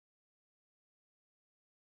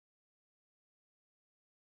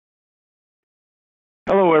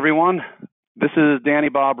Hello, everyone. This is Danny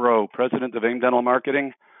Bobrow, President of AIM Dental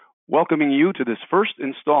Marketing, welcoming you to this first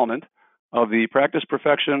installment of the Practice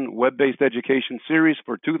Perfection Web-Based Education Series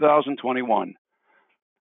for 2021.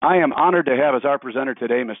 I am honored to have as our presenter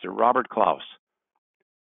today Mr. Robert Klaus.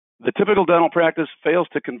 The typical dental practice fails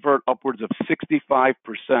to convert upwards of 65%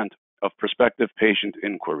 of prospective patient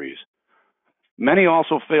inquiries. Many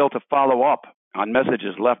also fail to follow up on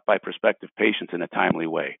messages left by prospective patients in a timely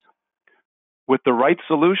way. With the right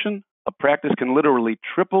solution, a practice can literally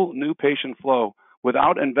triple new patient flow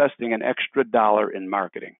without investing an extra dollar in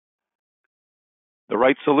marketing. The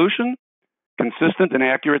right solution? Consistent and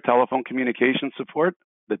accurate telephone communication support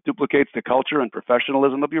that duplicates the culture and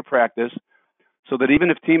professionalism of your practice so that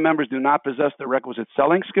even if team members do not possess the requisite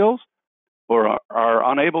selling skills or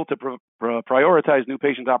are unable to prioritize new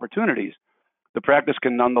patient opportunities, the practice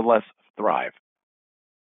can nonetheless thrive.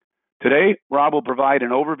 Today, Rob will provide an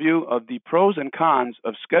overview of the pros and cons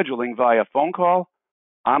of scheduling via phone call,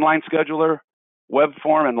 online scheduler, web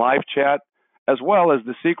form, and live chat, as well as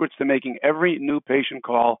the secrets to making every new patient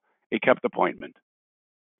call a kept appointment.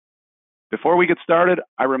 Before we get started,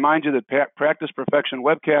 I remind you that Practice Perfection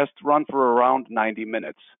webcasts run for around 90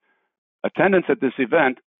 minutes. Attendance at this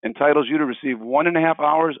event entitles you to receive 1.5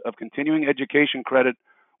 hours of continuing education credit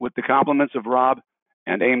with the compliments of Rob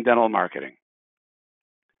and AIM Dental Marketing.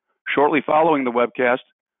 Shortly following the webcast,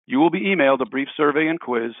 you will be emailed a brief survey and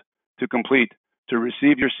quiz to complete to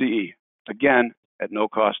receive your CE, again, at no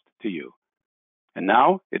cost to you. And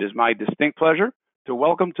now, it is my distinct pleasure to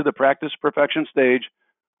welcome to the Practice Perfection stage,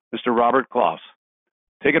 Mr. Robert Klaus.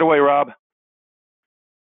 Take it away, Rob.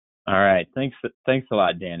 All right. Thanks a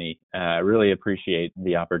lot, Danny. I really appreciate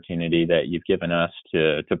the opportunity that you've given us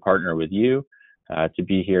to partner with you, to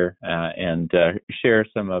be here and share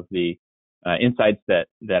some of the insights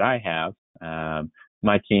that I have.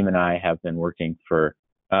 My team and I have been working for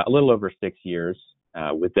a little over 6 years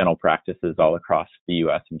with dental practices all across the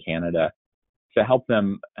U.S. and Canada to help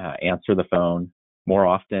them answer the phone more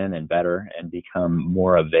often and better and become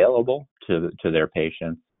more available to their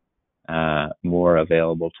patients, more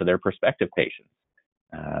available to their prospective patients.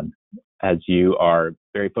 As you are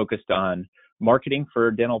very focused on marketing for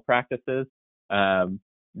dental practices,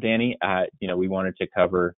 Danny, we wanted to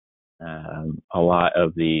cover a lot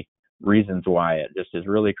of the reasons why it just is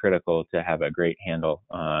really critical to have a great handle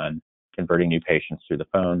on converting new patients through the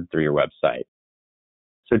phone, through your website.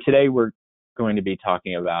 So today we're going to be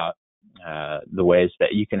talking about the ways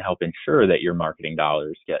that you can help ensure that your marketing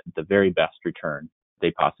dollars get the very best return they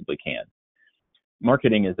possibly can.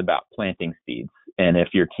 Marketing is about planting seeds, and if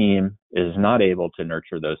your team is not able to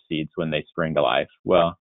nurture those seeds when they spring to life,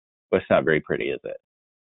 well, it's not very pretty, is it?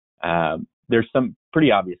 There's some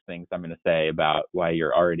pretty obvious things I'm going to say about why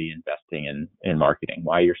you're already investing in marketing,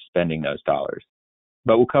 why you're spending those dollars.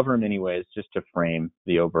 But we'll cover them anyways just to frame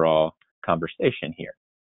the overall conversation here.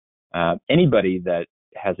 Anybody that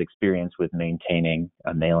has experience with maintaining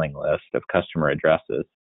a mailing list of customer addresses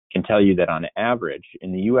can tell you that on average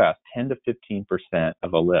in the U.S., 10 to 15%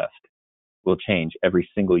 of a list will change every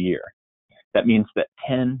single year. That means that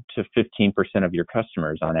 10 to 15% of your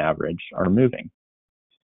customers on average are moving.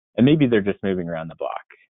 And maybe they're just moving around the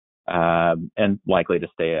block and likely to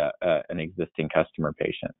stay an existing customer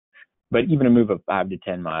patient. But even a move of 5 to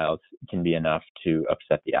 10 miles can be enough to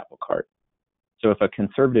upset the apple cart. So if a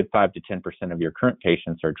conservative 5 to 10% of your current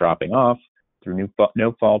patients are dropping off through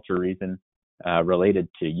no fault or reason related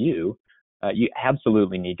to you, you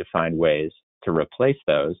absolutely need to find ways to replace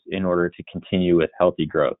those in order to continue with healthy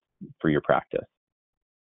growth for your practice.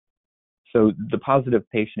 So the positive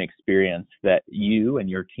patient experience that you and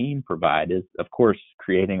your team provide is, of course,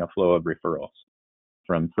 creating a flow of referrals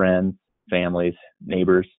from friends, families,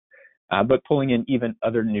 neighbors, but pulling in even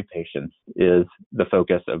other new patients is the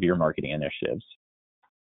focus of your marketing initiatives.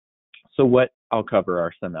 So what I'll cover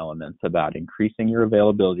are some elements about increasing your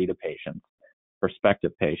availability to patients,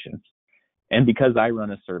 prospective patients. And because I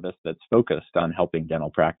run a service that's focused on helping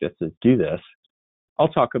dental practices do this, I'll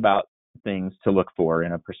talk about things to look for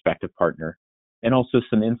in a prospective partner, and also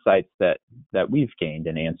some insights that we've gained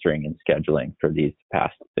in answering and scheduling for these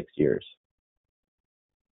past 6 years.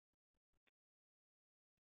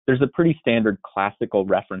 There's a pretty standard classical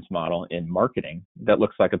reference model in marketing that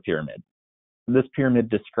looks like a pyramid. This pyramid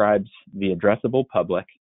describes the addressable public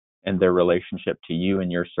and their relationship to you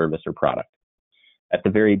and your service or product. At the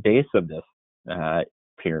very base of this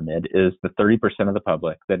pyramid is the 30% of the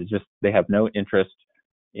public that is they have no interest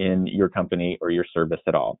in your company or your service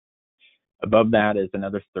at all. Above that is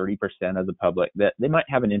another 30% of the public that they might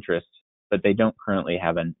have an interest, but they don't currently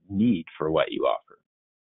have a need for what you offer.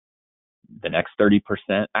 The next 30%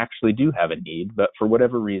 actually do have a need, but for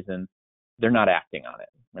whatever reason, they're not acting on it.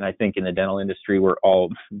 And I think in the dental industry, we're all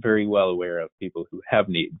very well aware of people who have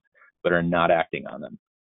needs, but are not acting on them.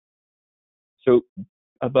 So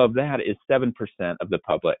above that is 7% of the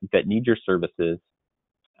public that need your services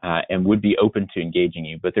and would be open to engaging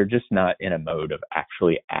you, but they're just not in a mode of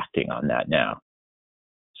actually acting on that now.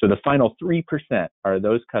 So the final 3% are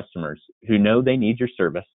those customers who know they need your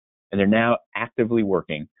service and they're now actively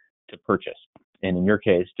working to purchase, and in your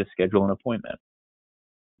case, to schedule an appointment.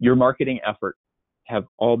 Your marketing efforts have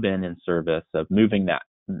all been in service of moving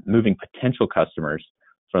potential customers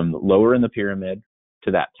from lower in the pyramid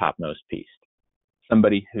to that topmost piece.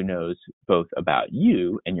 Somebody who knows both about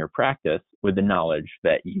you and your practice with the knowledge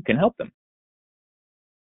that you can help them.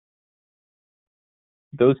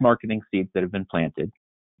 Those marketing seeds that have been planted,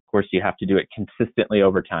 of course, you have to do it consistently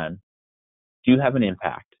over time, do have an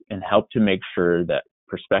impact and help to make sure that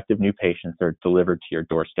prospective new patients are delivered to your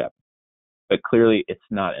doorstep. But clearly, it's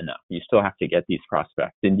not enough. You still have to get these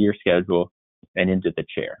prospects into your schedule and into the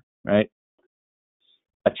chair, right?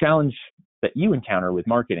 A challenge that you encounter with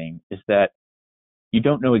marketing is that you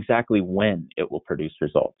don't know exactly when it will produce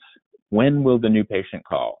results. When will the new patient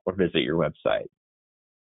call or visit your website?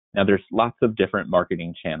 Now, there's lots of different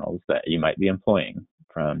marketing channels that you might be employing,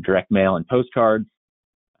 from direct mail and postcards,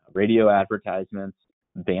 radio advertisements,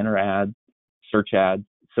 banner ads, search ads,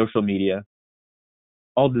 social media,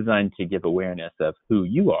 all designed to give awareness of who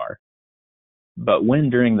you are. But when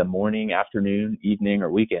during the morning, afternoon, evening,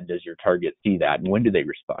 or weekend does your target see that, and when do they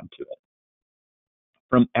respond to it?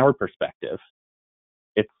 From our perspective,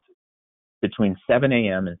 it's between 7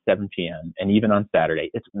 a.m. and 7 p.m., and even on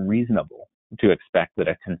Saturday, it's reasonable to expect that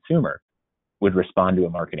a consumer would respond to a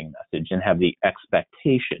marketing message and have the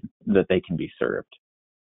expectation that they can be served.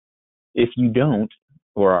 If you don't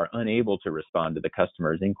or are unable to respond to the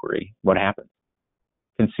customer's inquiry, what happens?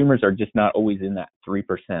 Consumers are just not always in that 3%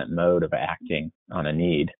 mode of acting on a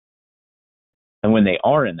need. And when they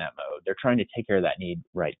are in that mode, they're trying to take care of that need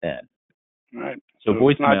right then. Right. So if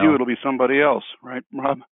it's not you, it'll be somebody else, right,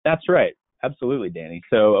 Rob? That's right. Absolutely, Danny.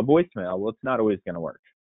 So a voicemail, well, it's not always going to work.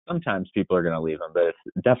 Sometimes people are going to leave them, but it's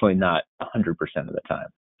definitely not 100% of the time.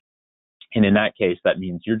 And in that case, that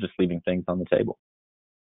means you're just leaving things on the table.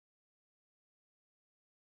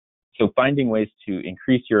 So finding ways to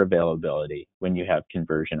increase your availability when you have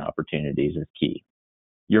conversion opportunities is key.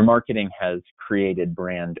 Your marketing has created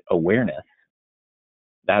brand awareness.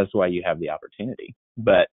 That is why you have the opportunity.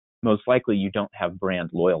 But most likely you don't have brand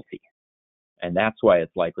loyalty. And that's why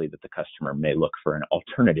it's likely that the customer may look for an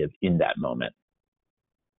alternative in that moment.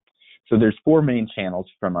 So there's 4 main channels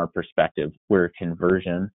from our perspective where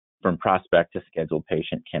conversion from prospect to scheduled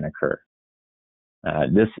patient can occur.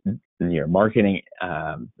 Your marketing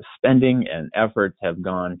spending and efforts have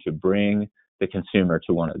gone to bring the consumer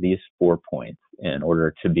to one of these 4 points in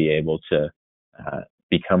order to be able to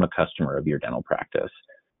become a customer of your dental practice.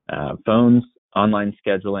 Phones, online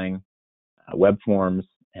scheduling, web forms,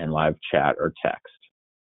 and live chat or text.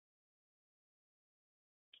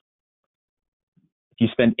 If you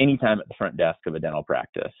spend any time at the front desk of a dental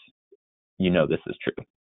practice, you know this is true.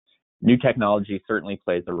 New technology certainly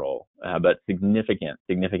plays a role, but significant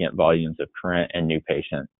volumes of current and new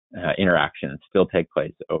patient interactions still take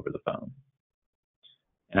place over the phone.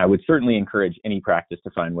 And I would certainly encourage any practice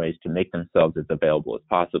to find ways to make themselves as available as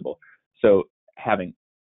possible. So having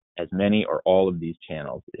as many or all of these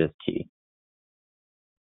channels is key.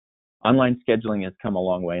 Online scheduling has come a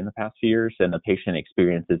long way in the past few years, and the patient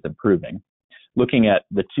experience is improving. Looking at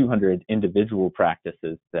the 200 individual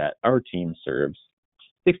practices that our team serves,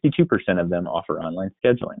 62% of them offer online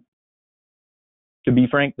scheduling. To be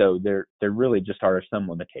frank, though, there really just are some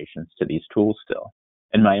limitations to these tools still.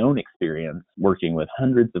 In my own experience, working with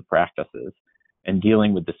hundreds of practices and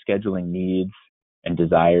dealing with the scheduling needs and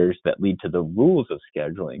desires that lead to the rules of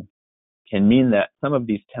scheduling can mean that some of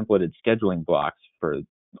these templated scheduling blocks for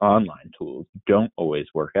online tools don't always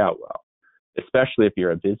work out well. Especially if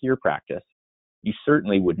you're a busier practice, you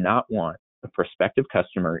certainly would not want a prospective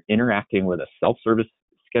customer interacting with a self-service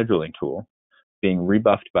scheduling tool being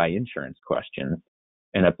rebuffed by insurance questions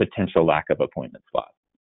and a potential lack of appointment slots.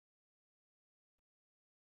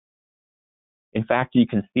 In fact, you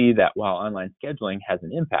can see that while online scheduling has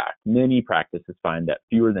an impact, many practices find that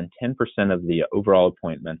fewer than 10% of the overall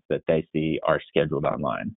appointments that they see are scheduled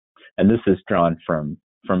online. And this is drawn from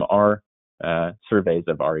our surveys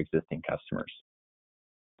of our existing customers.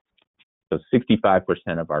 So 65%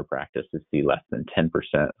 of our practices see less than 10%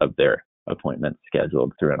 of their appointments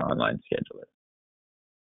scheduled through an online scheduler.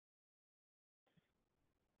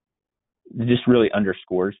 This really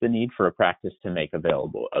underscores the need for a practice to make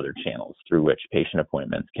available other channels through which patient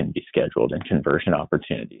appointments can be scheduled and conversion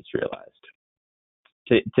opportunities realized.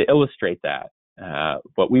 To illustrate that,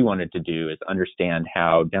 what we wanted to do is understand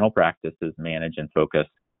how dental practices manage and focus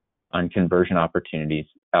on conversion opportunities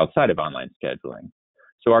outside of online scheduling.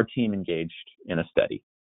 So our team engaged in a study.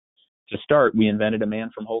 To start, we invented a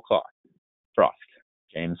man from whole cloth, Frost,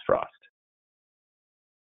 James Frost.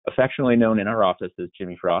 Affectionately known in our office as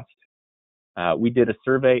Jimmy Frost, we did a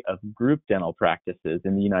survey of group dental practices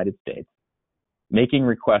in the United States, making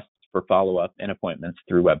requests for follow-up and appointments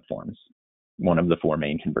through web forms, one of the 4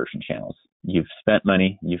 main conversion channels. You've spent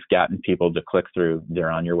money, you've gotten people to click through,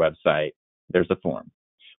 they're on your website, there's a form.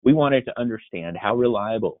 We wanted to understand how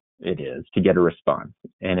reliable it is to get a response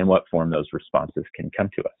and in what form those responses can come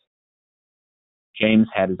to us. James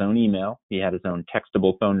had his own email, he had his own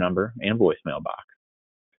textable phone number and voicemail box.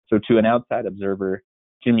 So to an outside observer,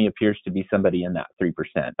 Jimmy appears to be somebody in that 3%,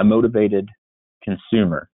 a motivated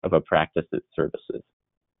consumer of a practice's services.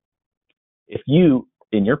 If you,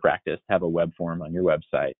 in your practice, have a web form on your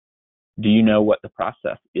website, do you know what the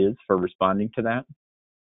process is for responding to that?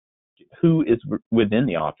 Who is within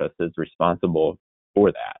the office is responsible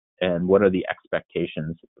for that? And what are the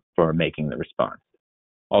expectations for making the response?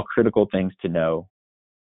 All critical things to know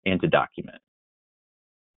and to document.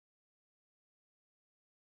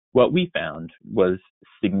 What we found was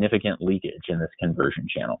significant leakage in this conversion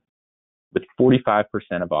channel, with 45%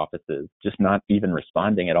 of offices just not even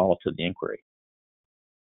responding at all to the inquiry.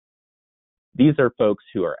 These are folks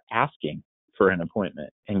who are asking for an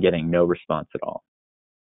appointment and getting no response at all.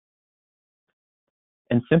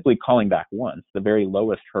 And simply calling back once, the very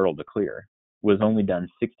lowest hurdle to clear, was only done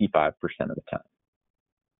 65% of the time.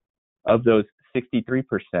 Of those,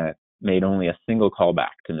 63% made only a single call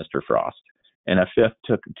back to Mr. Frost, and a fifth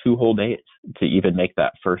took 2 whole days to even make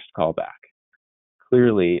that first call back.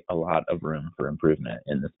 Clearly a lot of room for improvement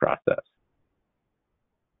in this process.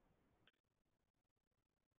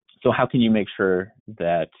 So how can you make sure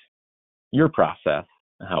that your process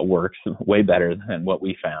works way better than what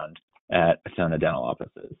we found at a ton of dental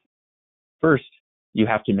offices? First, you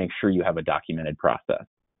have to make sure you have a documented process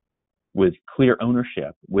with clear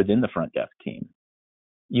ownership within the front desk team.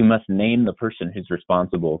 You must name the person who's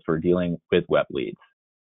responsible for dealing with web leads,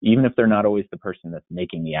 even if they're not always the person that's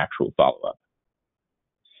making the actual follow-up.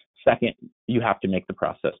 Second, you have to make the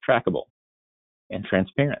process trackable and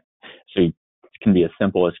transparent. So it can be as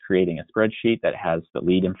simple as creating a spreadsheet that has the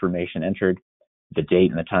lead information entered, the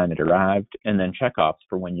date and the time it arrived, and then checkoffs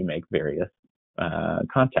for when you make various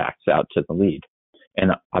contacts out to the lead.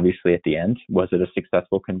 And obviously at the end, was it a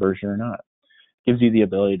successful conversion or not? Gives you the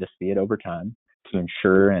ability to see it over time, to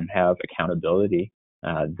ensure and have accountability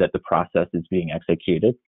that the process is being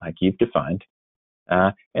executed like you've defined.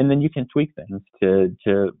 And then you can tweak things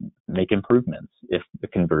to make improvements if the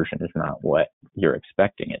conversion is not what you're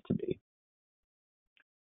expecting it to be.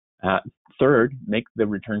 Third, make the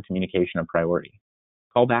return communication a priority.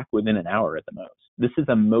 Call back within an hour at the most. This is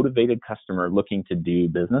a motivated customer looking to do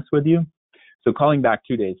business with you. So calling back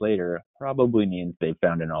 2 days later probably means they've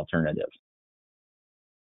found an alternative.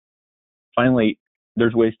 Finally,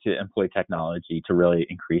 there's ways to employ technology to really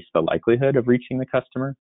increase the likelihood of reaching the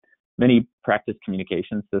customer. Many practice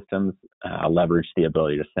communication systems leverage the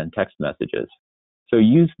ability to send text messages. So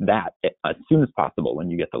use that as soon as possible when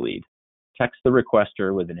you get the lead. Text the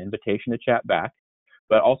requester with an invitation to chat back,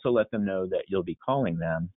 but also let them know that you'll be calling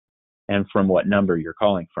them and from what number you're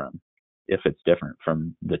calling from, if it's different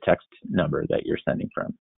from the text number that you're sending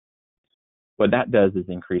from. What that does is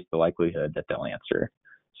increase the likelihood that they'll answer.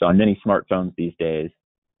 So on many smartphones these days,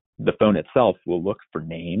 the phone itself will look for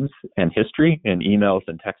names and history in emails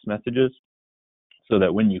and text messages so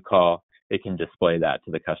that when you call, it can display that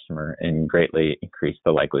to the customer and greatly increase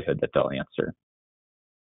the likelihood that they'll answer.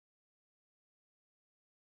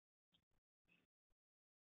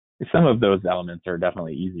 Some of those elements are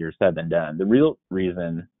definitely easier said than done. The real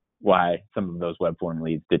reason why some of those web form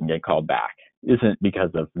leads didn't get called back isn't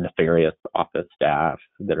because of nefarious office staff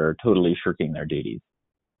that are totally shirking their duties.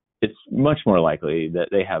 It's much more likely that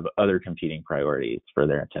they have other competing priorities for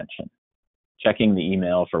their attention. Checking the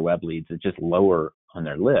email for web leads is just lower on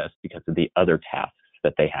their list because of the other tasks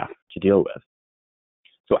that they have to deal with.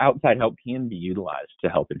 So outside help can be utilized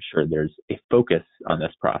to help ensure there's a focus on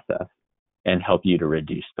this process and help you to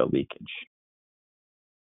reduce the leakage.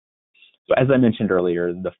 So as I mentioned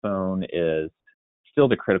earlier, the phone is still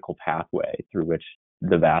the critical pathway through which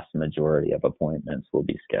the vast majority of appointments will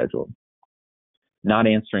be scheduled. Not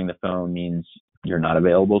answering the phone means you're not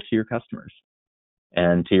available to your customers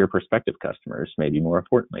and to your prospective customers, maybe more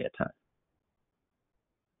importantly at times.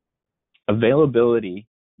 Availability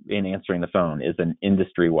in answering the phone is an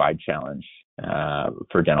industry-wide challenge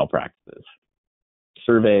for dental practices.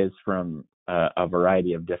 Surveys from a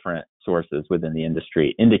variety of different sources within the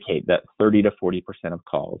industry indicate that 30 to 40% of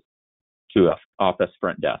calls to an office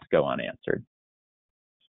front desk go unanswered.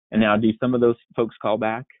 And now, do some of those folks call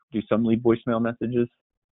back? Do some leave voicemail messages?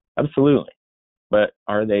 Absolutely. But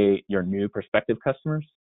are they your new prospective customers?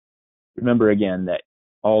 Remember again that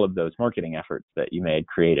all of those marketing efforts that you made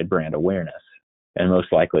created brand awareness and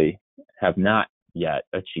most likely have not yet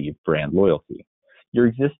achieved brand loyalty. Your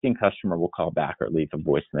existing customer will call back or leave a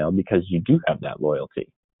voicemail because you do have that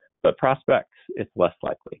loyalty. But prospects, it's less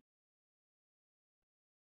likely.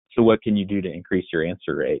 So what can you do to increase your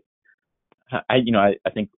answer rate? I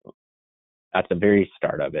think at the very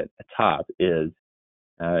start of it, the top is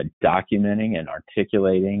documenting and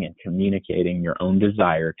articulating and communicating your own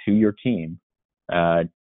desire to your team. That's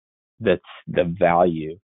the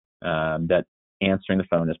value that answering the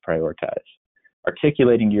phone is prioritized.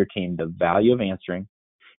 Articulating to your team the value of answering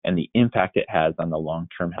and the impact it has on the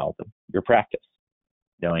long-term health of your practice.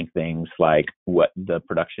 Knowing things like what the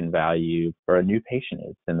production value for a new patient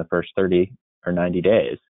is in the first 30 or 90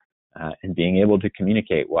 days, and being able to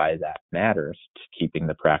communicate why that matters to keeping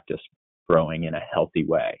the practice growing in a healthy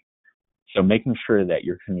way. So making sure that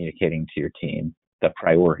you're communicating to your team the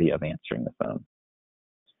priority of answering the phone.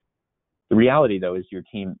 The reality, though, is your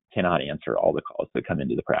team cannot answer all the calls that come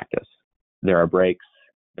into the practice. There are breaks,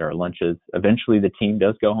 there are lunches. Eventually, the team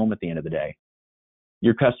does go home at the end of the day.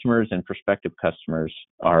 Your customers and prospective customers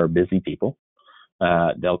are busy people.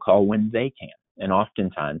 They'll call when they can, and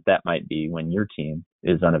oftentimes that might be when your team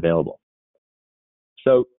is unavailable.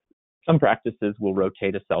 So some practices will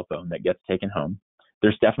rotate a cell phone that gets taken home.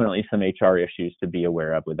 There's definitely some HR issues to be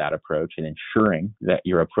aware of with that approach, and ensuring that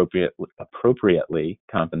you're appropriately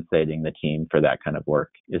compensating the team for that kind of work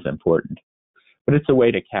is important. But it's a way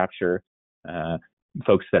to capture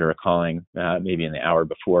folks that are calling maybe in the hour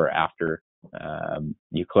before or after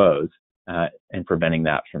you close, and preventing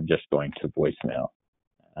that from just going to voicemail.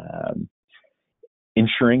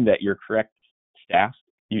 Ensuring that you're correct staffed,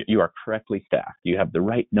 you are correctly staffed. You have the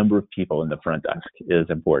right number of people in the front desk is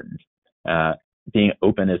important. Being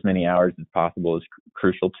open as many hours as possible is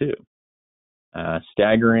crucial too.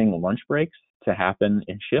 Staggering lunch breaks to happen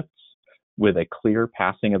in shifts with a clear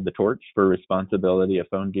passing of the torch for responsibility of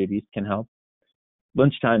phone duties can help.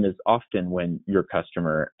 Lunchtime is often when your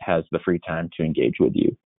customer has the free time to engage with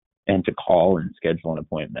you and to call and schedule an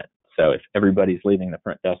appointment. So if everybody's leaving the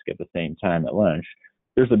front desk at the same time at lunch,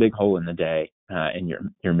 there's a big hole in the day, and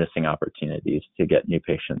you're missing opportunities to get new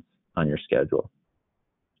patients on your schedule.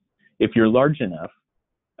 If you're large enough,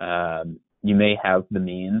 you may have the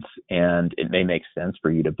means, and it may make sense for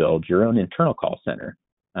you to build your own internal call center.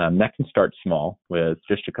 That can start small with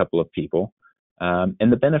just a couple of people.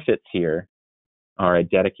 And the benefits here are a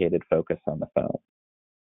dedicated focus on the phone.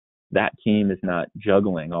 That team is not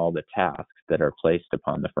juggling all the tasks that are placed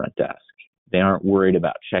upon the front desk. They aren't worried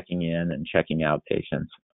about checking in and checking out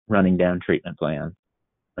patients, running down treatment plans,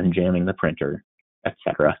 unjamming the printer,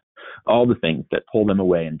 etc. All the things that pull them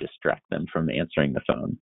away and distract them from answering the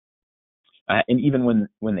phone. And even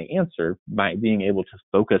when they answer, by being able to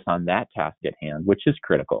focus on that task at hand, which is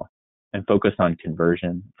critical, and focus on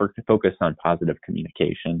conversion, focus on positive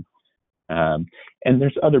communication. And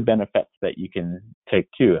there's other benefits that you can take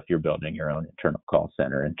too if you're building your own internal call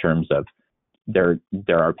center, in terms of there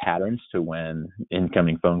are patterns to when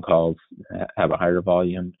incoming phone calls have a higher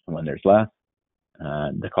volume and when there's less.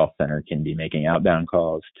 The call center can be making outbound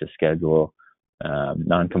calls to schedule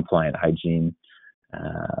non-compliant hygiene.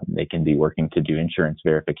 They can be working to do insurance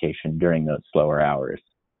verification during those slower hours.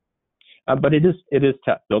 But it is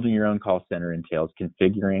tough. Building your own call center entails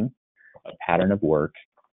configuring a pattern of work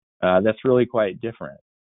that's really quite different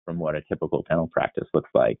from what a typical dental practice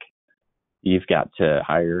looks like. You've got to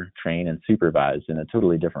hire, train, and supervise in a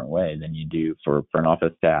totally different way than you do for front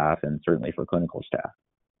office staff and certainly for clinical staff.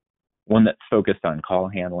 One that's focused on call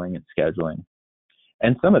handling and scheduling.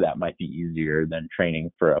 And some of that might be easier than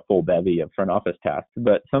training for a full bevy of front office tasks,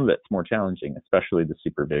 but some of it's more challenging, especially the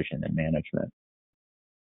supervision and management.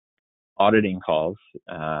 Auditing calls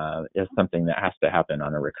is something that has to happen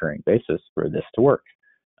on a recurring basis for this to work.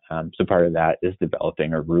 So part of that is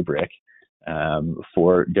developing a rubric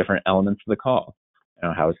for different elements of the call.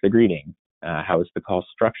 How is the greeting? How is the call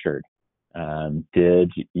structured?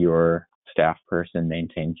 Did your staff person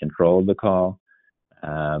maintain control of the call?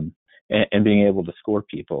 And being able to score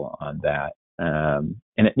people on that. And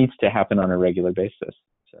it needs to happen on a regular basis.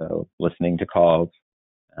 So listening to calls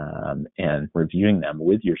and reviewing them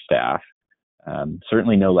with your staff,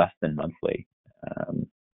 certainly no less than monthly.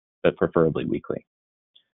 but preferably weekly.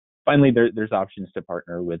 Finally, there's options to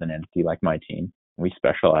partner with an entity like my team. We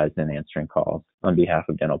specialize in answering calls on behalf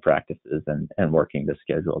of dental practices and working to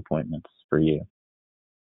schedule appointments for you.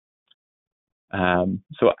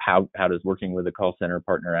 So how does working with a call center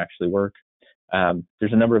partner actually work?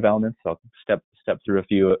 There's a number of elements. I'll step through a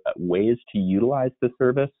few ways to utilize the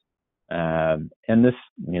service. And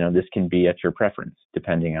this can be at your preference,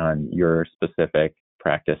 depending on your specific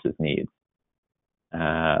practice's needs.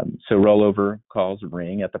 So rollover calls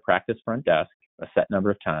ring at the practice front desk a set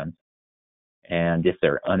number of times. And if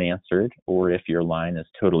they're unanswered, or if your line is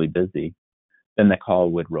totally busy, then the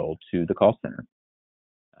call would roll to the call center.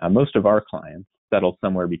 Most of our clients settle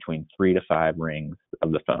somewhere between 3 to 5 rings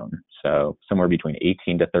of the phone. So somewhere between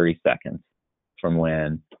 18 to 30 seconds from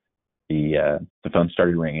when the phone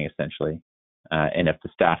started ringing, essentially. And if the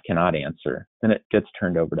staff cannot answer, then it gets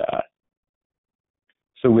turned over to us.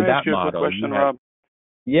 So with that model, question, Rob?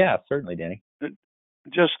 Yeah, certainly, Danny.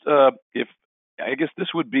 Just if I guess this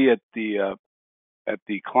would be at the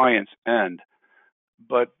client's end,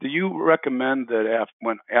 but do you recommend that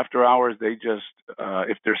when after hours they just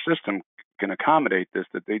if their system can accommodate this,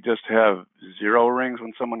 that they just have 0 rings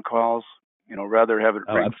when someone calls? Rather have it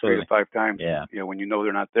ring 3 to 5 times. Yeah. When you know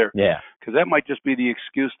they're not there. Yeah. Because that might just be the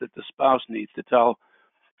excuse that the spouse needs to tell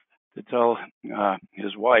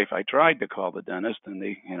his wife, I tried to call the dentist and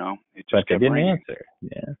it just but they didn't ringing. answer.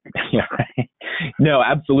 Yeah. Yeah. Right. No,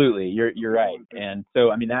 absolutely. You're right. And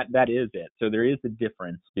so, that is it. So there is a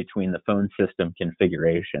difference between the phone system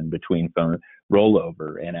configuration between phone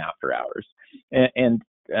rollover and after hours. And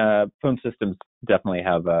phone systems definitely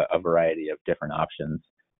have a variety of different options.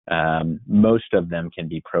 Most of them can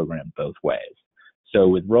be programmed both ways. So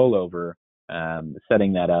with rollover,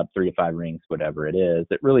 setting that up 3 to 5 rings, whatever it is,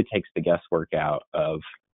 it really takes the guesswork out of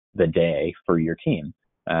the day for your team.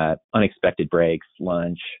 Unexpected breaks,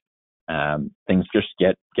 lunch, things just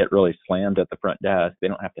get really slammed at the front desk. They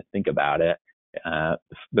don't have to think about it.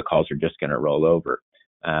 The calls are just going to roll over.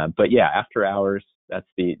 But yeah, after hours, that's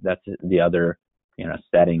the other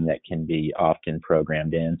setting that can be often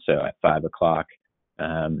programmed in. So at 5 o'clock,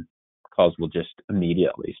 calls will just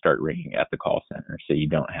immediately start ringing at the call center, so you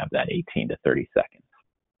don't have that 18 to 30 seconds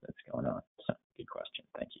that's going on. So good question.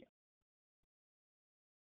 Thank you.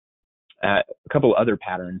 A couple other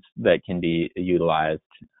patterns that can be utilized.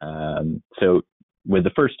 So with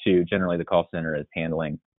the first two, generally the call center is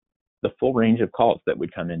handling the full range of calls that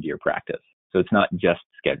would come into your practice. So it's not just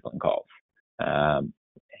scheduling calls,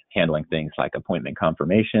 handling things like appointment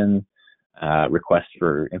confirmation, requests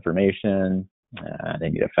for information. They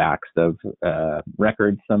need a fax of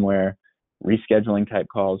records somewhere, rescheduling type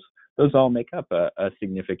calls. Those all make up a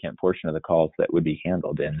significant portion of the calls that would be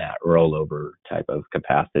handled in that rollover type of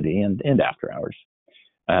capacity and after hours.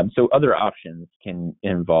 So other options can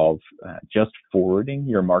involve just forwarding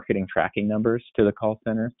your marketing tracking numbers to the call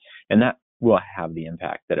center, and that will have the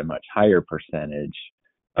impact that a much higher percentage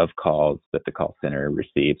of calls that the call center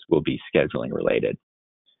receives will be scheduling related.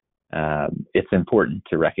 It's important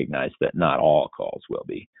to recognize that not all calls will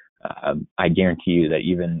be. I guarantee you that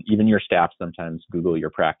even your staff sometimes Google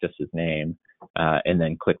your practice's name and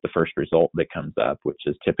then click the first result that comes up, which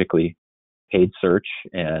is typically paid search,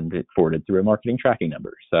 and it's forwarded through a marketing tracking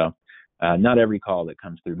number. So not every call that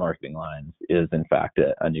comes through marketing lines is in fact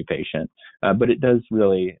a new patient, but it does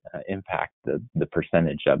really impact the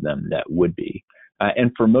percentage of them that would be.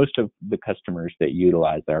 And for most of the customers that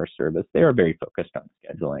utilize our service, they are very focused on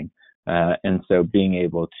scheduling. And so being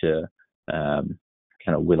able to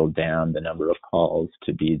kind of whittle down the number of calls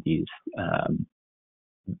to be these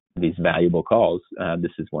valuable calls,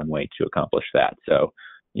 this is one way to accomplish that. So,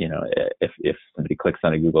 if somebody clicks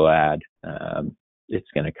on a Google ad, it's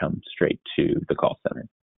going to come straight to the call center.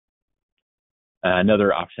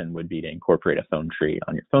 Another option would be to incorporate a phone tree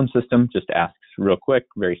on your phone system. Just asks real quick,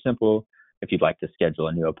 very simple. If you'd like to schedule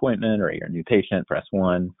a new appointment or you're a new patient, press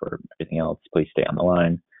 1. For everything else, please stay on the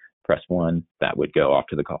line. Press 1. That would go off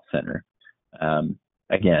to the call center.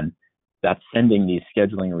 Again, that's sending these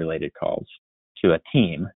scheduling related calls to a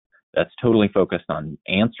team that's totally focused on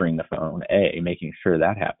answering the phone, making sure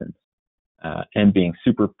that happens, and being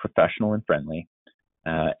super professional and friendly,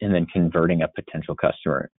 and then converting a potential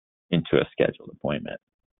customer into a scheduled appointment.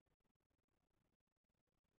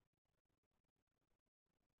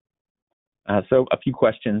 So a few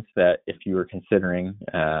questions that if you were considering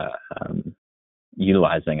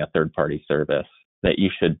utilizing a third-party service that you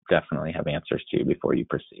should definitely have answers to before you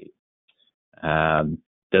proceed.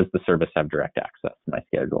 Does the service have direct access to my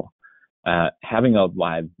schedule? Having a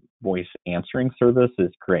live voice answering service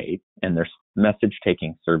is great, and their message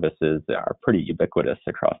taking services are pretty ubiquitous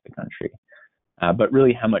across the country. But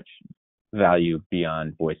really, how much value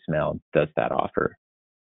beyond voicemail does that offer?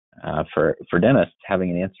 For dentists,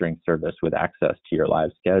 having an answering service with access to your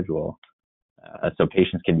live schedule, so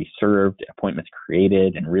patients can be served, appointments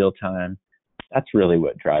created in real time, that's really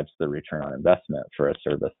what drives the return on investment for a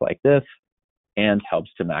service like this and helps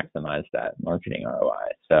to maximize that marketing ROI.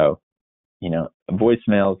 So,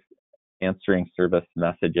 voicemails, answering service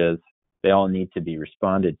messages, they all need to be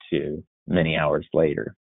responded to many hours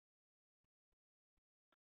later.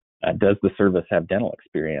 Does the service have dental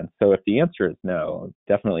experience? So if the answer is no,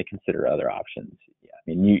 definitely consider other options. Yeah, I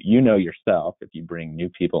mean, you know yourself, if you bring new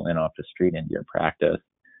people in off the street into your practice,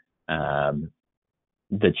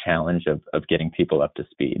 the challenge of getting people up to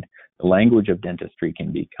speed. The language of dentistry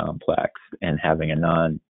can be complex, and having a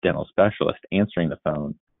non-dental specialist answering the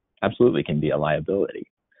phone absolutely can be a liability.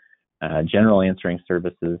 General answering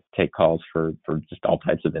services take calls for just all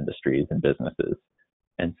types of industries and businesses.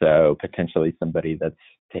 And so potentially somebody that's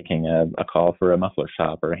taking a call for a muffler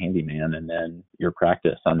shop or a handyman, and then your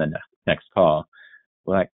practice on the next call,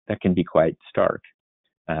 well, that can be quite stark.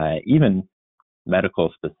 Even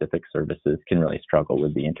medical specific services can really struggle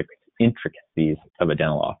with the intricacies of a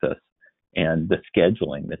dental office and the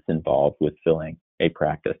scheduling that's involved with filling a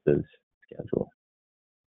practice's schedule.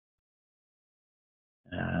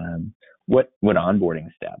 What onboarding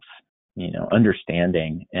steps?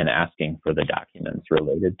 Understanding and asking for the documents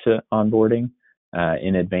related to onboarding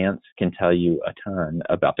in advance can tell you a ton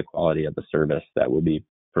about the quality of the service that will be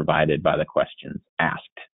provided by the questions asked.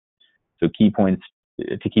 So key points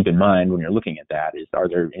to keep in mind when you're looking at that is, are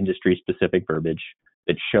there industry-specific verbiage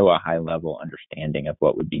that show a high-level understanding of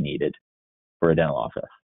what would be needed for a dental office?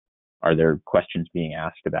 Are there questions being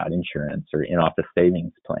asked about insurance or in-office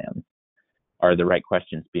savings plans? Are the right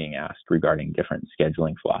questions being asked regarding different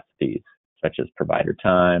scheduling philosophies, such as provider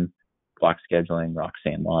time, block scheduling, rock,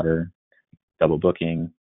 sand, water, double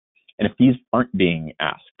booking? And if these aren't being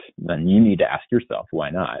asked, then you need to ask yourself, why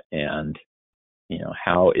not? And,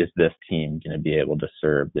 how is this team going to be able to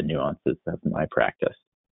serve the nuances of my practice?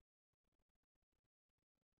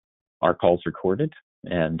 Are calls recorded?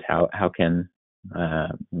 And how can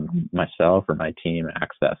myself or my team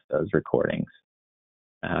access those recordings?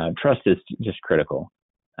 Trust is just critical.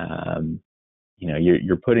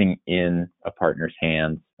 You're putting in a partner's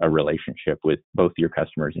hands a relationship with both your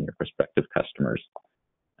customers and your prospective customers.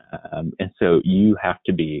 And so you have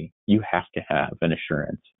to have an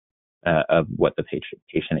assurance of what the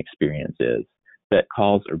patient experience is, that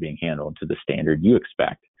calls are being handled to the standard you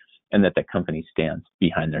expect, and that the company stands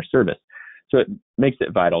behind their service. So it makes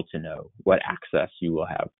it vital to know what access you will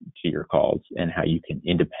have to your calls and how you can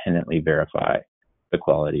independently verify the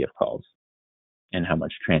quality of calls and how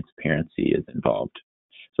much transparency is involved.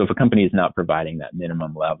 So if a company is not providing that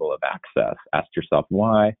minimum level of access, ask yourself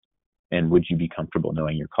why, and would you be comfortable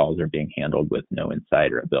knowing your calls are being handled with no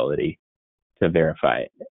insider ability to verify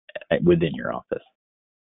within your office?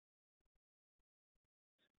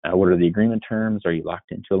 What are the agreement terms? Are you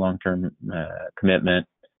locked into a long-term commitment?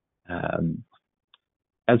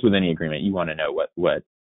 As with any agreement, you want to know what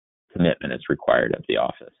commitment is required of the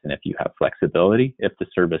office, and if you have flexibility if the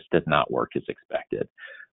service does not work as expected.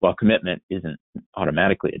 While commitment isn't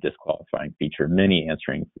automatically a disqualifying feature, many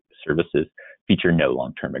answering services feature no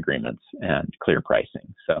long-term agreements and clear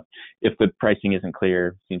pricing. So if the pricing isn't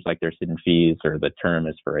clear, seems like there's hidden fees, or the term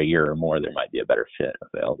is for a year or more, there might be a better fit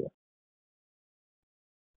available.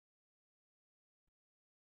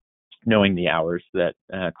 Knowing the hours that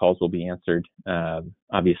calls will be answered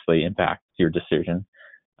obviously impacts your decision.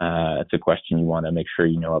 It's a question you want to make sure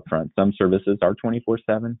you know up front. Some services are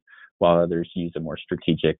 24/7, while others use a more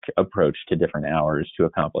strategic approach to different hours to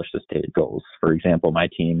accomplish the stated goals. For example, my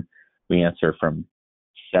team, we answer from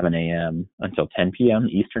 7 a.m. until 10 p.m.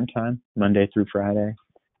 Eastern time, Monday through Friday,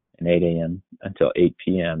 and 8 a.m. until 8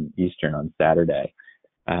 p.m. Eastern on Saturday.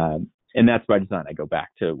 And that's by design. I go back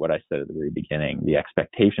to what I said at the very beginning, the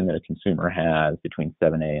expectation that a consumer has between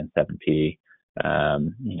 7 a and 7 p.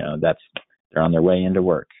 They're on their way into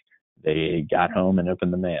work. They got home and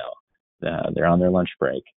opened the mail. They're on their lunch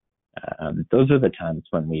break. Those are the times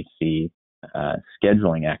when we see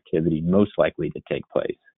scheduling activity most likely to take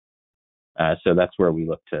place. So that's where we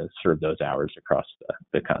look to serve those hours across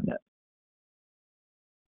the continent.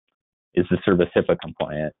 Is the service HIPAA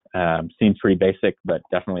compliant? Seems pretty basic, but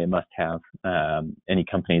definitely a must-have. Any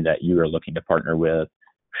company that you are looking to partner with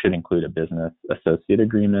should include a business associate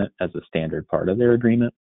agreement as a standard part of their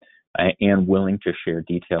agreement, and willing to share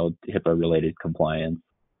detailed HIPAA-related compliance,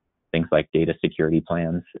 things like data security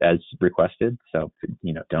plans as requested. So,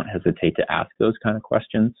 don't hesitate to ask those kind of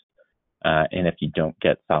questions. And if you don't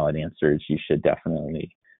get solid answers, you should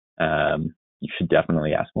definitely you should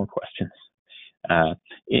definitely ask more questions.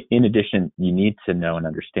 In addition, you need to know and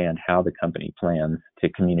understand how the company plans to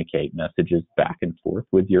communicate messages back and forth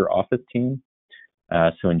with your office team.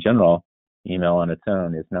 So in general, email on its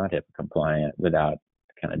own is not HIPAA compliant without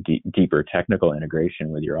kind of deeper technical integration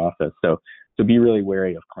with your office. So be really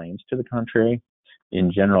wary of claims to the contrary.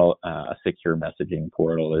 In general, a secure messaging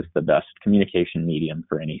portal is the best communication medium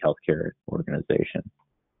for any healthcare organization.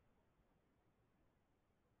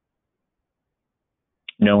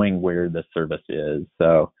 Knowing where the service is,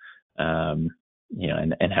 so and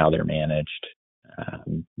how they're managed,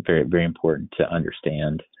 very, very important to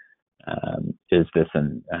understand. Is this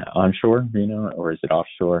an onshore, or is it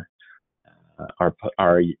offshore?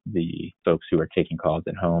 Are the folks who are taking calls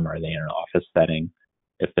at home, are they in an office setting?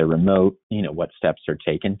 If they're remote, what steps are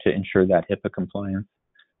taken to ensure that HIPAA compliance?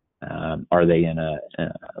 Are they in an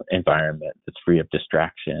environment that's free of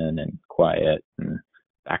distraction and quiet and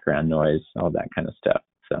background noise, all that kind of stuff?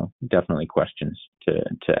 So definitely questions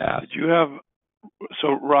to ask. Did you have?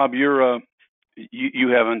 So Rob, you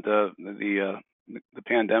haven't the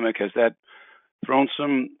pandemic, has that thrown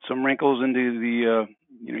some wrinkles into the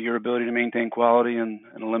your ability to maintain quality and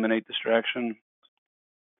eliminate distraction?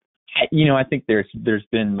 I think there's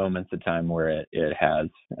been moments of time where it has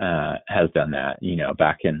done that.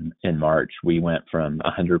 Back in March, we went from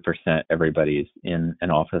 100% everybody's in an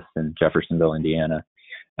office in Jeffersonville, Indiana,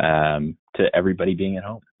 to everybody being at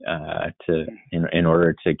home, in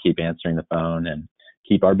order to keep answering the phone and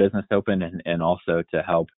keep our business open, and also to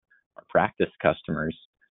help our practice customers,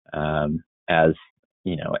 as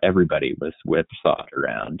everybody was whipsawed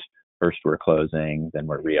around. First we're closing, then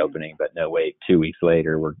we're reopening, but no, wait, 2 weeks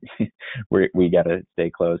later we got to stay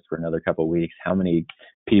closed for another couple of weeks. How many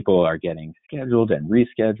people are getting scheduled and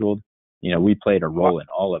rescheduled? We played a role in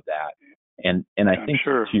all of that, and I think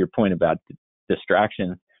sure. To your point about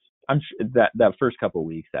distraction, I'm sure that first couple of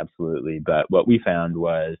weeks, absolutely. But what we found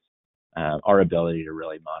was our ability to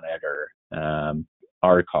really monitor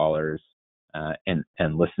our callers and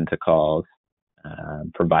listen to calls,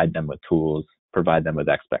 provide them with tools, provide them with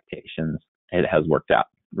expectations. It has worked out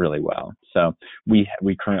really well. So we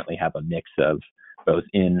currently have a mix of both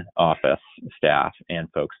in-office staff and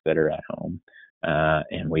folks that are at home,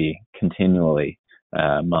 and we continually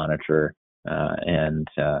monitor and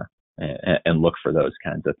look for those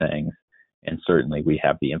kinds of things. And certainly we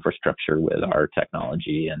have the infrastructure with our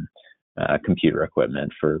technology and computer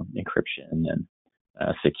equipment for encryption and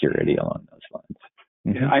security along those lines.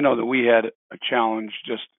 Mm-hmm. Yeah, I know that we had a challenge,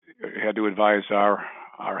 just had to advise our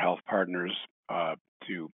health partners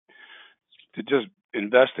to just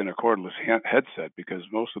invest in a cordless headset, because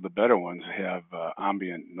most of the better ones have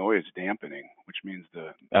ambient noise dampening, which means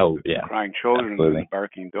the crying children and the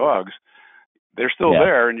barking dogs, they're still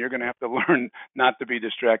there, and you're going to have to learn not to be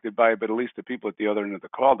distracted by it, but at least the people at the other end of the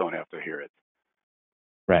call don't have to hear it.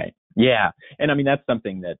 Right. Yeah. And I mean, that's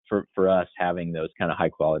something that for us, having those kind of high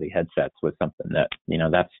quality headsets was something that,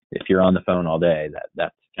 that's, if you're on the phone all day,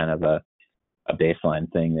 that's kind of a baseline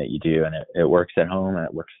thing that you do, and it works at home and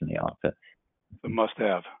it works in the office. It's a must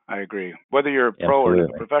have. I agree. Whether you're a pro or a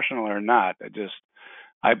professional or not,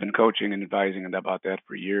 I've been coaching and advising about that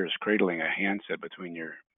for years, cradling a handset between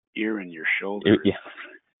your ear and your shoulder. It's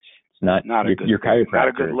not your chiropractor. Not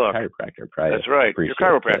a good look. Chiropractor probably. That's right. Your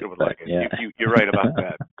chiropractor would like it. Yeah. You're right about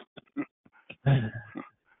that.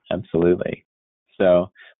 Absolutely.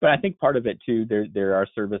 So, but I think part of it too, there are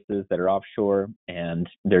services that are offshore, and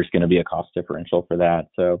there's going to be a cost differential for that.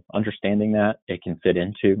 So understanding that it can fit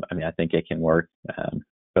into, I think it can work.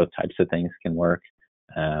 Both types of things can work.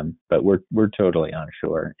 But we're totally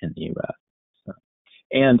onshore in the U.S. So.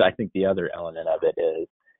 And I think the other element of it is,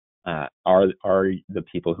 are the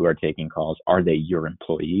people who are taking calls, are they your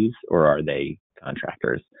employees or are they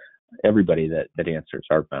contractors? Everybody that answers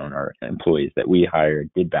our phone are employees that we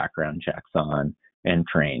hired, did background checks on, and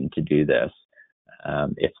trained to do this.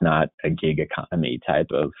 It's not a gig economy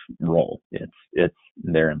type of role.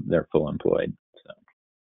 They're full employed.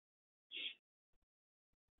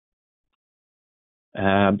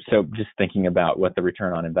 So just thinking about what the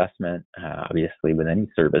return on investment, obviously with any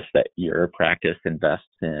service that your practice invests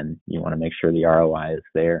in, you want to make sure the ROI is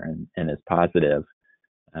there and is positive.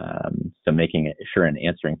 So making sure an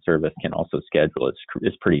answering service can also schedule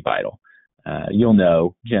is pretty vital. You'll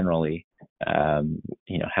know generally,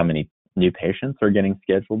 how many new patients are getting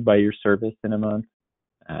scheduled by your service in a month.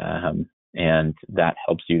 And that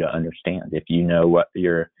helps you to understand. If you know what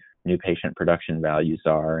your new patient production values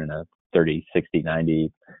are in a 30, 60,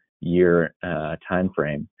 90 year time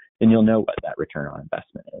frame, then you'll know what that return on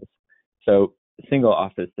investment is. So single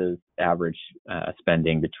offices average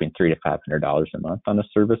spending between $300 to $500 a month on a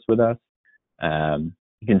service with us.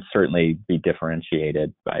 can certainly be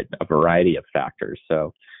differentiated by a variety of factors.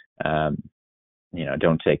 So,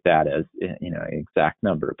 don't take that as, an exact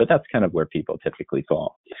number, but that's kind of where people typically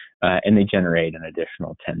fall. And they generate an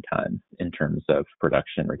additional 10 times in terms of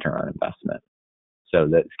production return on investment. So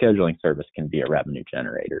that scheduling service can be a revenue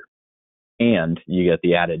generator. And you get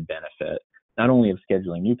the added benefit, not only of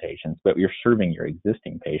scheduling new patients, but you're serving your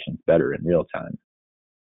existing patients better in real time.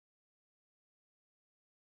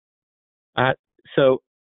 So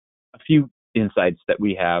a few insights that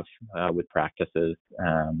we have with practices,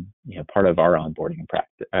 part of our onboarding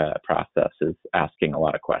process is asking a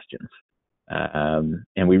lot of questions.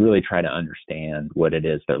 And we really try to understand what it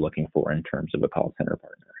is they're looking for in terms of a call center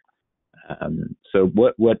partner. So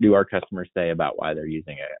what do our customers say about why they're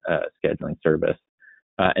using a scheduling service?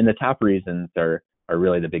 And the top reasons are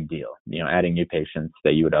really the big deal, adding new patients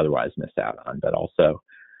that you would otherwise miss out on, but also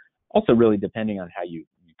really depending on how you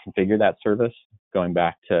configure that service, going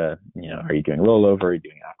back to, are you doing rollover, are you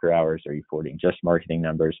doing after hours, are you forwarding just marketing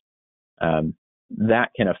numbers? That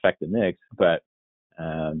can affect the mix, but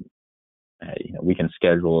we can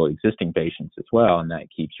schedule existing patients as well, and that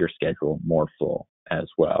keeps your schedule more full as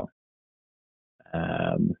well.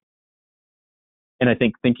 And I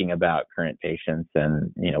think thinking about current patients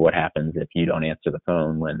and, what happens if you don't answer the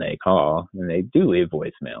phone when they call, and they do leave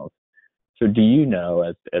voicemails. So do you know,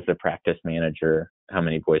 as a practice manager, how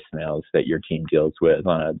many voicemails that your team deals with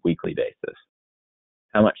on a weekly basis?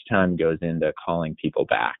 How much time goes into calling people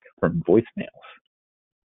back from voicemails?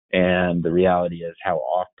 And the reality is, how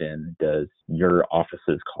often does your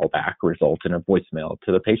office's callback result in a voicemail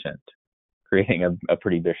to the patient, creating a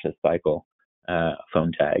pretty vicious cycle,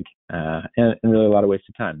 phone tag, and really a lot of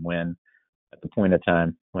wasted time when at the point of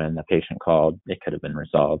time when the patient called, it could have been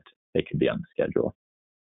resolved. They could be on the schedule.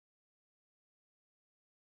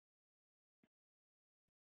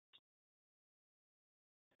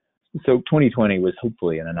 So 2020 was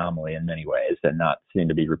hopefully an anomaly in many ways and not soon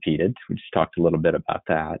to be repeated. We just talked a little bit about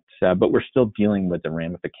that, but we're still dealing with the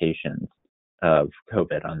ramifications of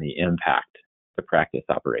COVID on the impact to practice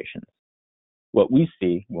operations. What we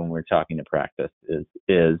see when we're talking to practice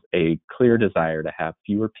is a clear desire to have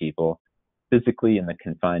fewer people physically in the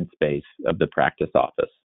confined space of the practice office.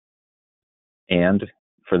 And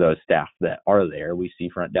for those staff that are there, we see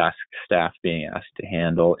front desk staff being asked to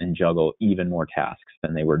handle and juggle even more tasks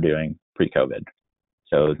than they were doing pre-COVID.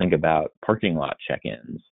 So think about parking lot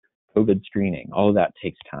check-ins, COVID screening, all of that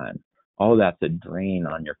takes time. All of that's a drain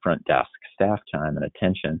on your front desk staff time and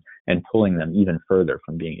attention, and pulling them even further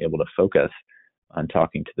from being able to focus on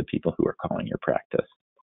talking to the people who are calling your practice.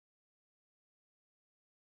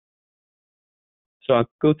 So I'll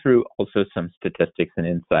go through also some statistics and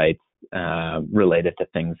insights related to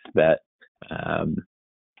things that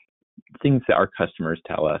our customers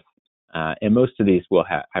tell us, and most of these will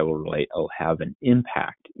have an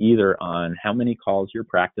impact either on how many calls your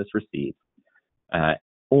practice receives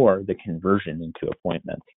or the conversion into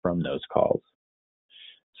appointments from those calls.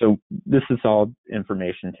 So this is all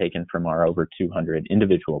information taken from our over 200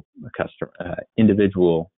 individual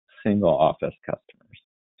single office customers.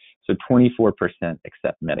 So 24%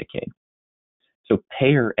 accept Medicaid. So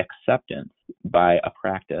payer acceptance by a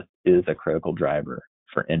practice is a critical driver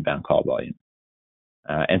for inbound call volume.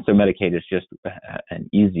 And so Medicaid is just an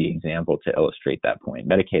easy example to illustrate that point.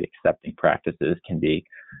 Medicaid accepting practices can be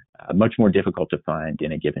much more difficult to find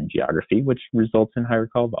in a given geography, which results in higher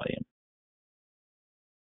call volume.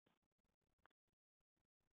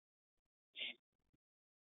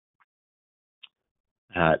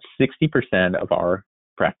 60% of our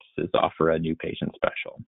practices offer a new patient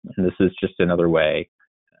special. And this is just another way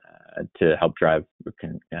to help drive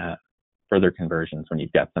further conversions when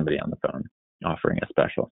you've got somebody on the phone offering a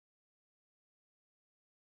special.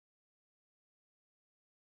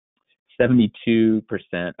 72%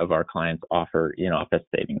 of our clients offer in-office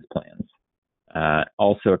savings plans.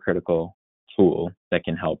 Also a critical tool that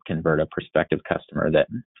can help convert a prospective customer that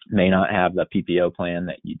may not have the PPO plan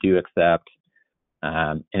that you do accept.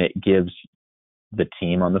 And it gives the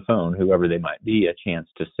team on the phone, whoever they might be, a chance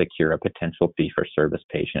to secure a potential fee-for-service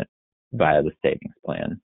patient via the savings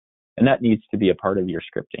plan. And that needs to be a part of your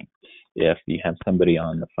scripting. If you have somebody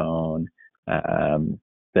on the phone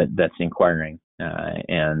that's inquiring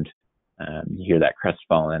and you hear that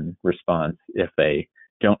crestfallen response, if they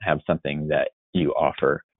don't have something that you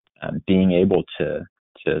offer, being able to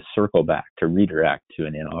circle back, to redirect to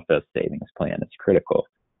an in-office savings plan is critical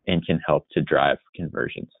and can help to drive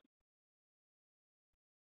conversions.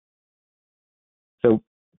 So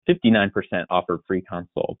 59% offer free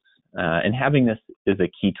consults. And having this is a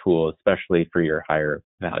key tool, especially for your higher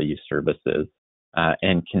value services.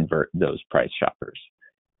 and convert those price shoppers.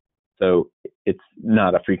 So it's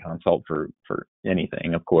not a free consult for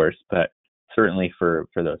anything, of course, but certainly for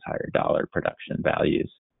those higher dollar production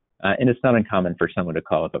values. And it's not uncommon for someone to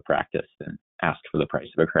call up a practice and ask for the price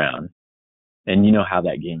of a crown. And you know how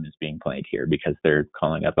that game is being played here because they're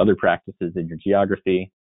calling up other practices in your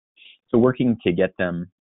geography. So working to get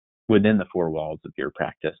them within the four walls of your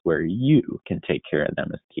practice where you can take care of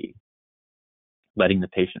them is key. Letting the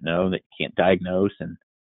patient know that you can't diagnose and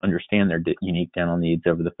understand their unique dental needs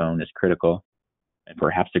over the phone is critical. And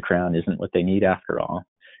perhaps a crown isn't what they need after all.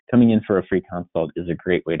 Coming in for a free consult is a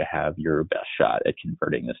great way to have your best shot at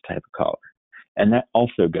converting this type of caller. And that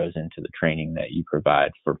also goes into the training that you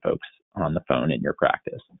provide for folks on the phone in your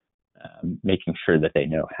practice, making sure that they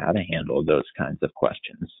know how to handle those kinds of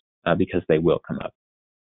questions because they will come up.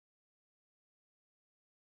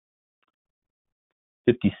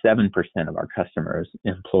 57% of our customers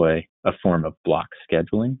employ a form of block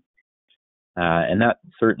scheduling, and that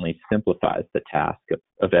certainly simplifies the task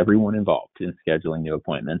of everyone involved in scheduling new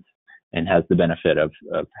appointments and has the benefit of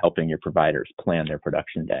helping your providers plan their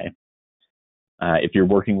production day. If you're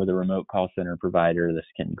working with a remote call center provider, this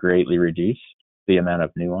can greatly reduce the amount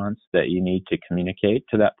of nuance that you need to communicate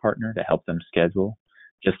to that partner to help them schedule,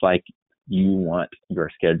 just like you want your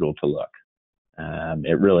schedule to look.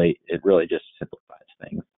 It really just simplifies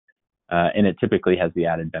things. And it typically has the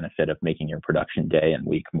added benefit of making your production day and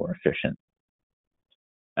week more efficient.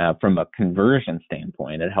 From a conversion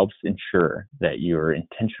standpoint, it helps ensure that you're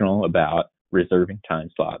intentional about reserving time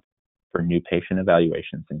slots for new patient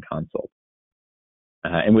evaluations and consults.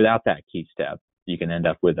 And without that key step, you can end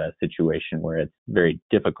up with a situation where it's very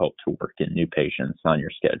difficult to work in new patients on your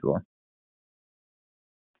schedule.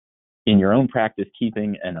 In your own practice,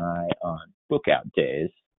 keeping an eye on book-out days,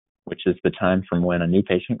 which is the time from when a new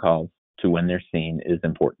patient calls to when they're seen, is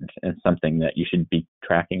important and something that you should be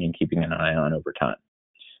tracking and keeping an eye on over time.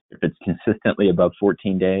 If it's consistently above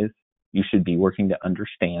 14 days, you should be working to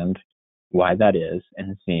understand why that is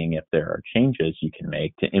and seeing if there are changes you can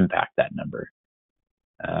make to impact that number.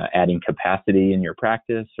 Adding capacity in your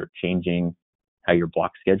practice or changing how your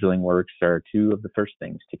block scheduling works are two of the first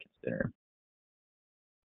things to consider.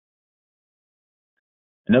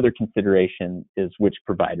 Another consideration is which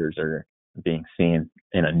providers are being seen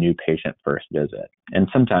in a new patient first visit. And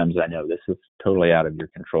sometimes I know this is totally out of your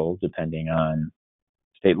control depending on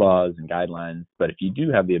state laws and guidelines, but if you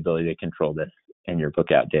do have the ability to control this and your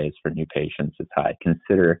book out days for new patients is high,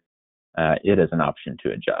 consider it as an option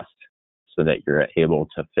to adjust so that you're able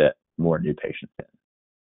to fit more new patients in.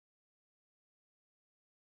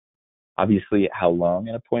 Obviously, how long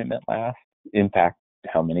an appointment lasts impacts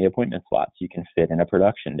how many appointment slots you can fit in a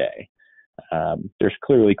production day. There's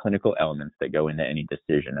clearly clinical elements that go into any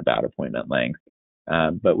decision about appointment length,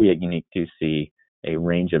 but we at Unique do see a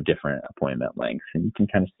range of different appointment lengths, and you can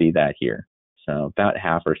kind of see that here. So about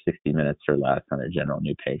half or 60 minutes or less on a general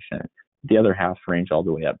new patient. The other half range all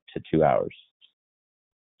the way up to 2 hours.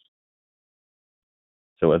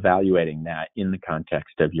 So evaluating that in the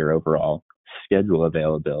context of your overall schedule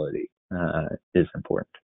availability is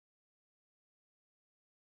important.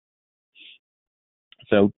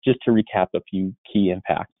 So just to recap a few key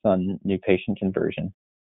impacts on new patient conversion.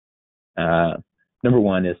 Number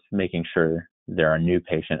one is making sure there are new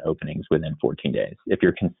patient openings within 14 days. If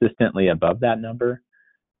you're consistently above that number,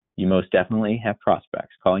 you most definitely have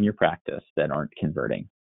prospects calling your practice that aren't converting.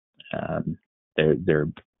 They're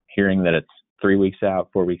hearing that it's 3 weeks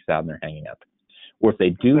out, 4 weeks out, and they're hanging up. Or if they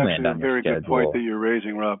do land on your schedule. That's a very good point that you're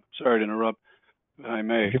raising, Rob. Sorry to interrupt, if I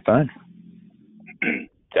may. You're fine.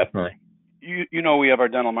 Definitely. You know, we have our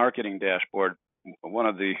dental marketing dashboard. One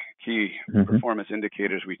of the key performance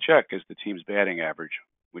indicators we check is the team's batting average,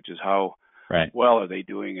 which is how well are they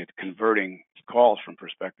doing at converting calls from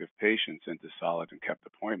prospective patients into solid and kept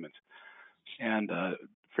appointments. And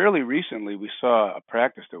fairly recently, we saw a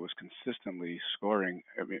practice that was consistently scoring,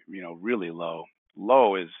 really low.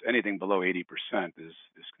 Low is anything below 80% is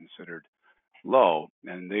considered low,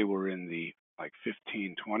 and they were in the like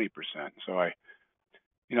 15, 20%. So I,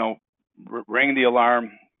 rang the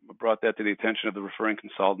alarm, brought that to the attention of the referring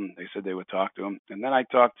consultant. They said they would talk to him, and then I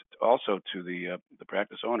talked also to the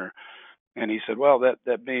practice owner, and he said, "Well,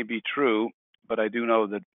 that may be true, but I do know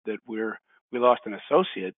that we lost an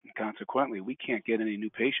associate, and consequently, we can't get any new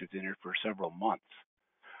patients in here for several months."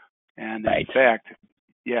 And in fact,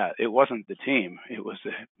 it wasn't the team. It was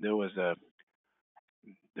there was a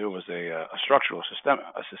structural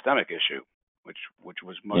systemic issue, which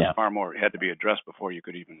was far more had to be addressed before you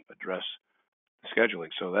could even address the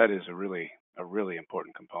scheduling. So that is a really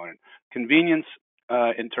important component. Convenience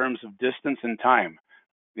in terms of distance and time.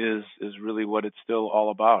 is really what it's still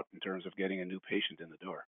all about in terms of getting a new patient in the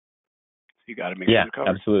door. So you got to make sure you're covered.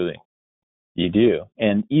 Absolutely. You do.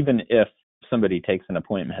 And even if somebody takes an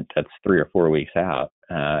appointment that's 3 or 4 weeks out,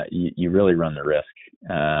 you really run the risk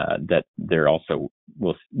that they're also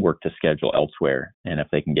will work to schedule elsewhere. And if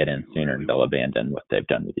they can get in sooner, they'll abandon what they've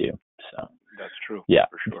done with you. So that's true. Yeah,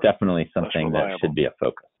 for sure. It's definitely something that should be a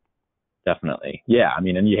focus. Definitely. Yeah. I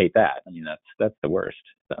mean, and you hate that. I mean, that's the worst.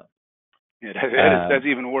 So. That's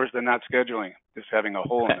even worse than not scheduling. Just having a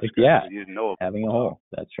hole in the schedule. Yeah. You didn't know about. Having a hole.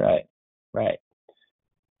 That's right. Right.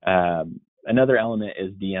 Another element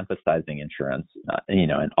is de-emphasizing insurance,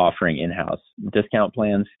 and offering in-house discount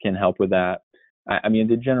plans can help with that. I mean,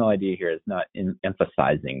 the general idea here is not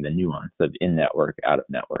emphasizing the nuance of in-network,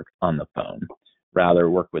 out-of-network on the phone. Rather,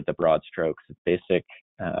 work with the broad strokes of basic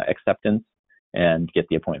acceptance and get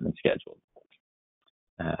the appointment scheduled.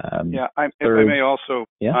 If I may also,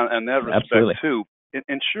 on that respect absolutely. too,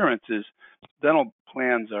 insurances, dental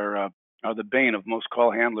plans are the bane of most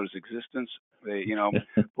call handlers' existence. They,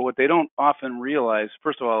 but what they don't often realize,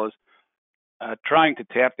 first of all, is trying to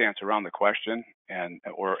tap dance around the question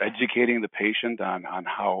or educating the patient on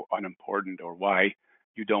how unimportant or why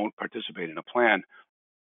you don't participate in a plan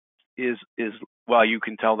is while you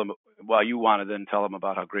want to then tell them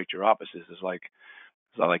about how great your office is like,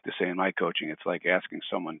 as I like to say in my coaching, it's like asking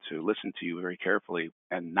someone to listen to you very carefully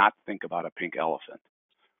and not think about a pink elephant.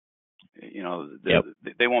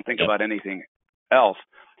 They won't think about anything else.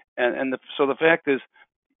 So the fact is,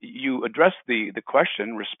 you address the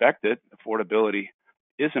question, respect it. Affordability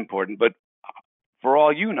is important, but for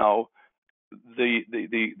all you know,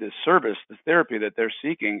 the service, the therapy that they're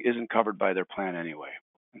seeking isn't covered by their plan anyway.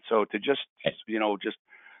 And so to just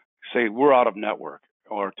say we're out of network,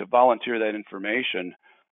 or to volunteer that information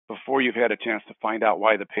before you've had a chance to find out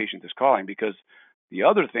why the patient is calling, because the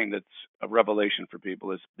other thing that's a revelation for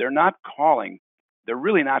people is they're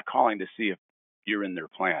really not calling to see if you're in their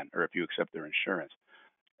plan or if you accept their insurance.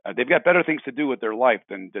 They've got better things to do with their life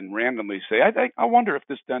than randomly say, I wonder if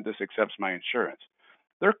this dentist accepts my insurance.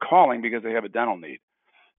 They're calling because they have a dental need.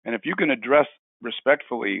 And if you can address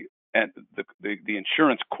respectfully and the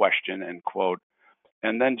insurance question, end quote,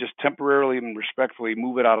 and then just temporarily and respectfully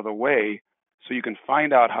move it out of the way so you can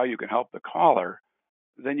find out how you can help the caller,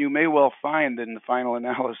 then you may well find that in the final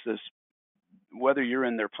analysis, whether you're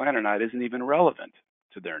in their plan or not isn't even relevant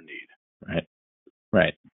to their need.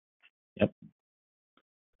 Right. Yep.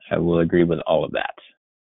 I will agree with all of that.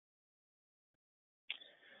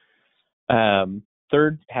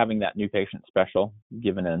 Third, having that new patient special,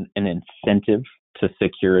 given an incentive to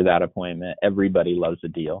secure that appointment. Everybody loves a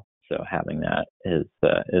deal, so having that is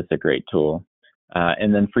a great tool.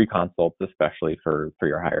 And then free consults, especially for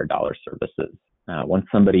your higher dollar services. Once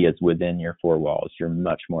somebody is within your four walls, you're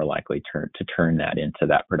much more likely to turn that into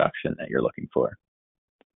that production that you're looking for.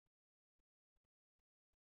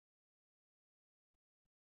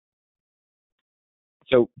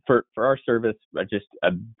 So for our service, just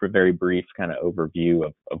a very brief kind of overview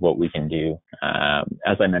of what we can do.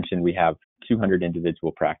 As I mentioned, we have 200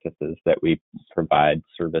 individual practices that we provide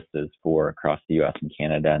services for across the U.S. and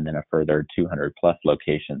Canada, and then a further 200 plus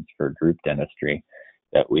locations for group dentistry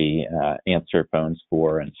that we answer phones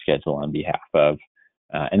for and schedule on behalf of.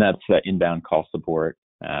 And that's inbound call support,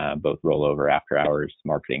 both rollover, after hours,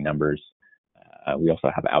 marketing numbers. We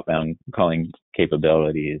also have outbound calling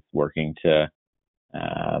capabilities, working to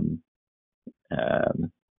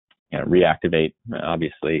reactivate,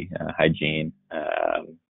 obviously, hygiene,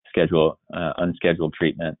 schedule unscheduled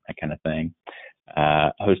treatment, that kind of thing,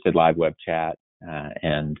 hosted live web chat,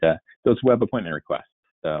 and those web appointment requests.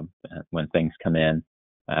 So when things come in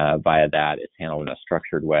via that, it's handled in a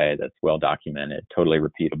structured way that's well documented, totally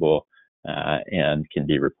repeatable, and can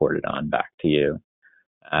be reported on back to you.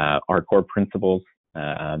 Our core principles,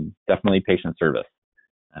 definitely patient service.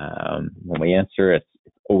 When we answer, it's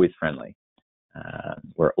always friendly.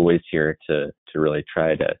 We're always here to really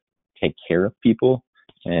try to take care of people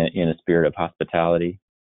in a spirit of hospitality.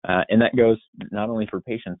 And that goes not only for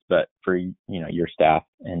patients, but for your staff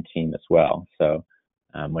and team as well. So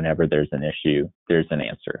whenever there's an issue, there's an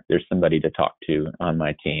answer. There's somebody to talk to on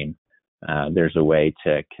my team. There's a way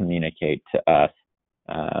to communicate to us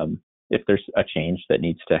if there's a change that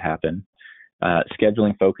needs to happen.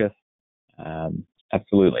 Scheduling focus.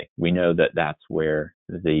 Absolutely. We know that that's where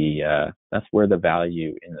the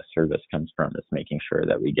value in the service comes from, is making sure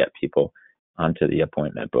that we get people onto the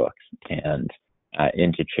appointment books and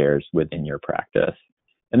into chairs within your practice.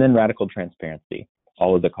 And then radical transparency.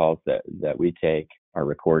 All of the calls that we take are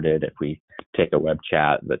recorded. If we take a web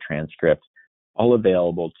chat, the transcript, all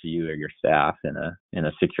available to you or your staff in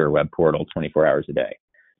a secure web portal 24 hours a day.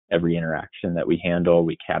 every interaction that we handle,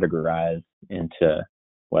 we categorize into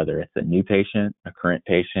whether it's a new patient, a current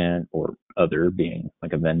patient, or other being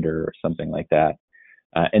like a vendor or something like that.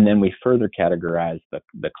 And then we further categorize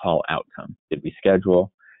the call outcome. Did we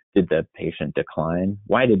schedule? Did the patient decline?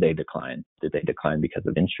 Why did they decline? Did they decline because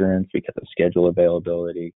of insurance, because of schedule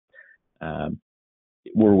availability?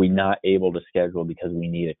 Were we not able to schedule because we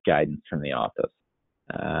needed guidance from the office?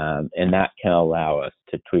 And that can allow us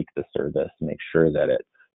to tweak the service, make sure that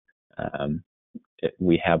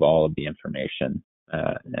we have all of the information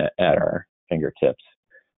at our fingertips.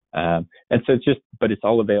 And so but it's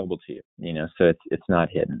all available to you, so it's not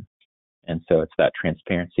hidden. And so it's that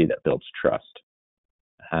transparency that builds trust.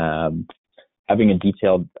 Having a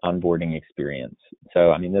detailed onboarding experience.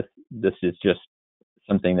 So, this is just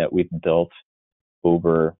something that we've built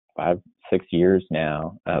over 5-6 years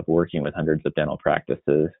now of working with hundreds of dental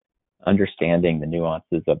practices, understanding the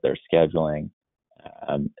nuances of their scheduling.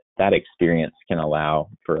 That experience can allow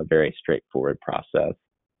for a very straightforward process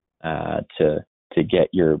to get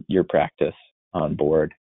your practice on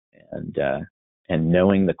board, and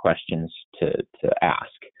knowing the questions to ask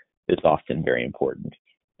is often very important.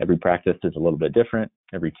 Every practice is a little bit different.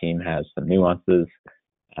 Every team has some nuances,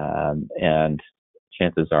 and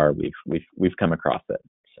chances are we've come across it,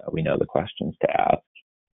 so we know the questions to ask.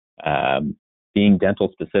 Being dental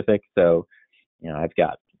specific, so I've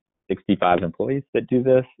got 65 employees that do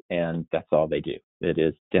this, and that's all they do. It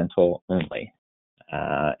is dental only,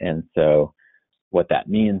 and so what that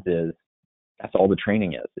means is that's all the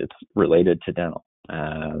training is. It's related to dental.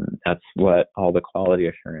 That's what all the quality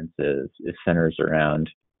assurance is centers around.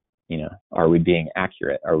 Are we being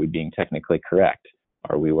accurate? Are we being technically correct?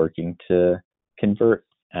 Are we working to convert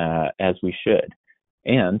as we should?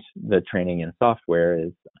 And the training in software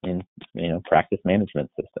is in practice management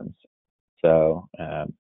systems. So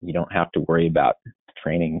you don't have to worry about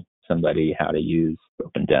training somebody how to use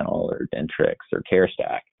Open Dental or Dentrix or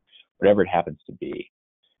CareStack, whatever it happens to be.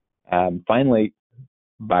 Finally,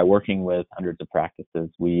 by working with hundreds of practices,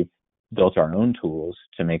 we've built our own tools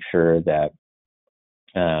to make sure that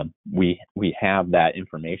we have that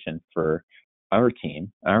information for our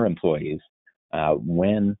team, our employees,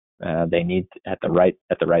 when they need at the right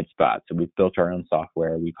spot. So we've built our own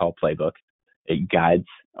software we call Playbook. It guides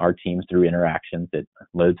our teams through interactions. It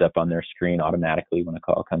loads up on their screen automatically when a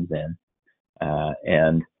call comes in,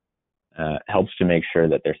 and helps to make sure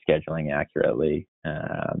that they're scheduling accurately.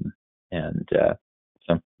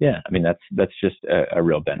 That's just a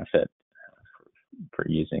real benefit for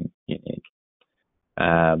using Unique.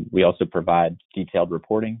 We also provide detailed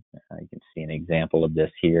reporting. You can see an example of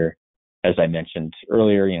this here. As I mentioned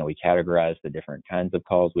earlier, we categorize the different kinds of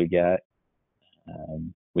calls we get.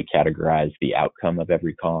 We categorize the outcome of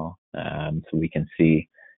every call, so we can see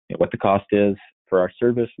what the cost is for our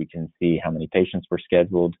service. We can see how many patients were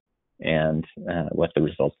scheduled and what the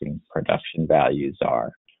resulting production values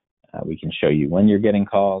are. We can show you when you're getting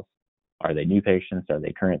calls. Are they new patients? Are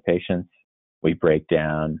they current patients? We break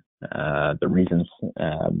down the reasons,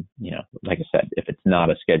 like I said, if it's not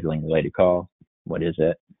a scheduling related call, what is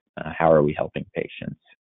it? How are we helping patients?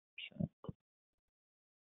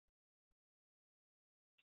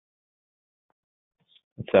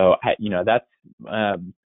 So that's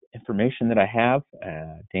information that I have.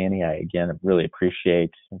 Danny, I again really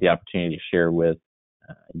appreciate the opportunity to share with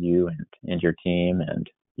you and your team and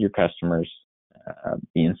your customers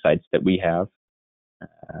the insights that we have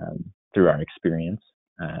through our experience,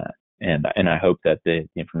 and I hope that the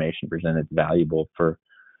information presented is valuable for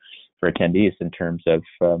attendees in terms of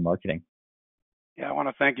marketing. Yeah, I want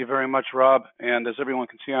to thank you very much, Rob. And as everyone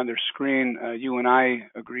can see on their screen, you and I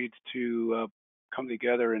agreed to come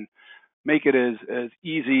together and make it as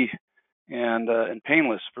easy and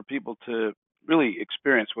painless for people to really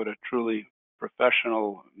experience what a truly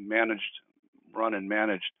professional, run and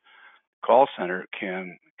managed call center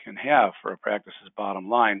can have for a practice's bottom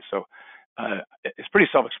line. So it's pretty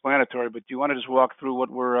self-explanatory. But do you want to just walk through what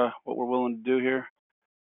we're willing to do here?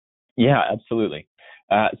 Yeah, absolutely.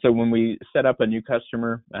 So when we set up a new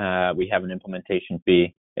customer, we have an implementation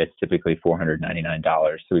fee. It's typically $499.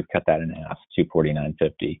 So we've cut that in half,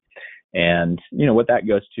 $249.50. And what that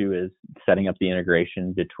goes to is setting up the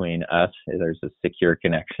integration between us. There's a secure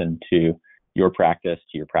connection to your practice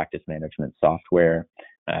management software,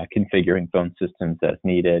 configuring phone systems as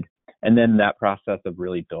needed, and then that process of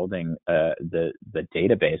really building the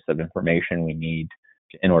database of information we need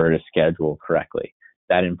in order to schedule correctly.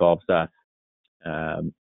 That involves us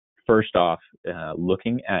first off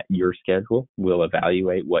looking at your schedule. We'll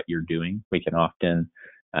evaluate what you're doing. We can often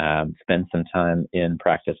spend some time in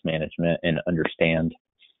practice management and understand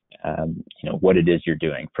what it is you're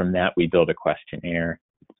doing. From that, we build a questionnaire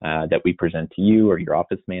that we present to you or your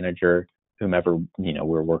office manager, whomever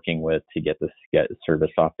we're working with to get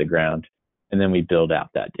service off the ground, and then we build out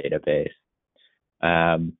that database.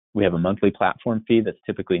 We have a monthly platform fee that's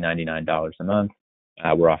typically $99 a month.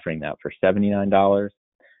 We're offering that for $79,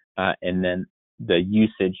 and then the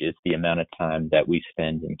usage is the amount of time that we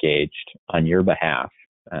spend engaged on your behalf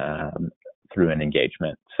through an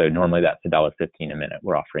engagement. So normally that's $1.15 a minute.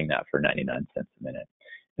 We're offering that for 99 cents a minute.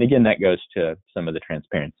 And again, that goes to some of the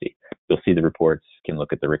transparency. You'll see the reports, can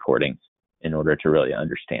look at the recordings in order to really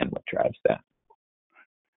understand what drives that.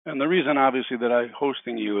 And the reason, obviously, that I'm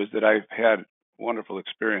hosting you is that I've had wonderful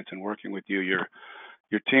experience in working with you. Your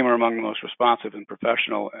team are among the most responsive and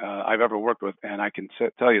professional I've ever worked with, and I can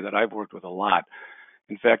tell you that I've worked with a lot.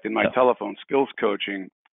 In fact, in my telephone skills coaching,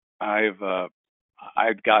 I've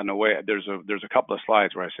gotten away. There's a couple of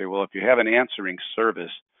slides where I say, well, if you have an answering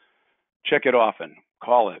service, check it often,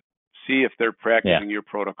 call it, see if they're practicing your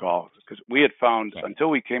protocol. Because we had found, until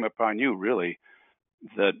we came upon you, really,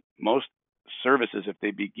 that most services, if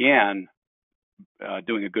they began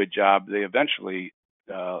doing a good job, they eventually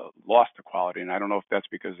lost the quality. And I don't know if that's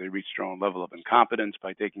because they reached their own level of incompetence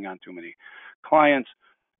by taking on too many clients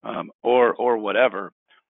or whatever.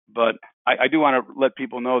 But I do want to let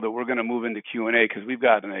people know that we're going to move into Q&A because we've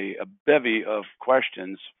gotten a bevy of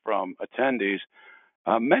questions from attendees.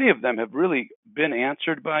 Many of them have really been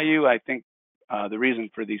answered by you. I think the reason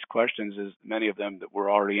for these questions is many of them that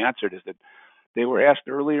were already answered is that they were asked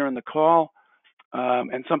earlier in the call,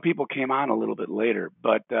 and some people came on a little bit later.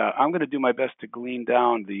 But I'm going to do my best to glean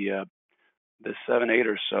down the 7, 8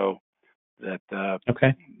 or so that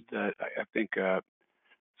that I think.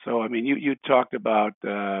 So, I mean, you talked about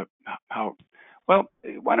how, well,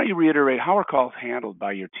 why don't you reiterate, how are calls handled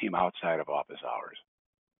by your team outside of office hours?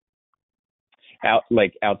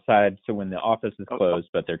 Outside, so when the office is closed,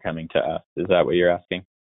 but they're coming to us. Is that what you're asking?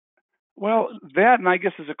 Well, that, and I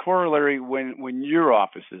guess as a corollary, when your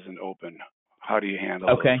office isn't open, how do you handle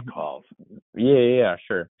those calls? Yeah,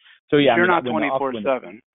 sure. So, yeah. You're not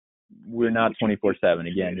 24/7. We're not 24/7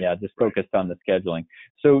 again. Yeah, just focused on the scheduling.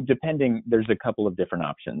 So depending, there's a couple of different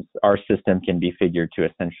options. Our system can be figured to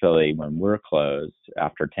essentially, when we're closed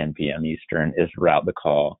after 10 p.m. Eastern, is route the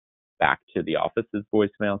call back to the office's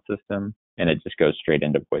voicemail system, and it just goes straight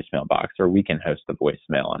into voicemail box, or we can host the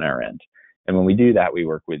voicemail on our end. And when we do that, we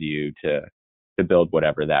work with you to build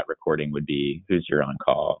whatever that recording would be, who's your on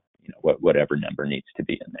call, whatever number needs to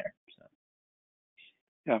be in there. So.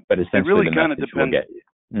 Yeah, but essentially, it really kind of depends.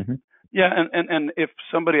 Mm-hmm. Yeah, and if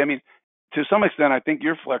somebody, I mean, to some extent, I think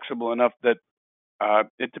you're flexible enough that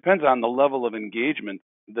it depends on the level of engagement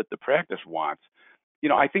that the practice wants.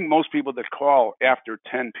 I think most people that call after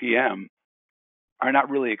 10 p.m. are not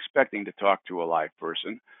really expecting to talk to a live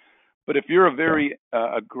person. But if you're a very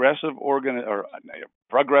aggressive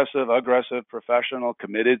aggressive professional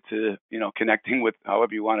committed to, connecting with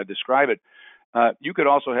however you want to describe it, you could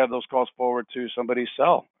also have those calls forward to somebody's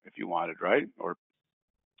cell if you wanted, right? Or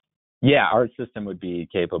yeah, our system would be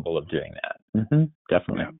capable of doing that. Mm-hmm,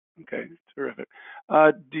 definitely. Yeah. Okay, terrific.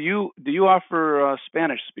 Do you offer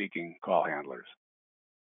Spanish-speaking call handlers?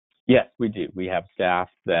 Yes, we do. We have staff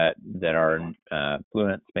that are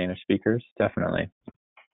fluent Spanish speakers. Definitely.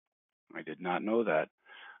 I did not know that.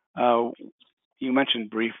 You mentioned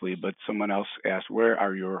briefly, but someone else asked, where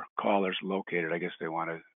are your callers located? I guess they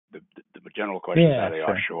wanted the general question is, are they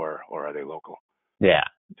offshore or are they local? Yeah,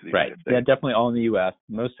 right. Yeah, definitely all in the U.S.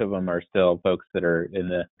 Most of them are still folks that are in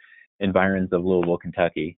the environs of Louisville,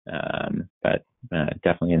 Kentucky, but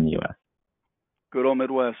definitely in the U.S. Good old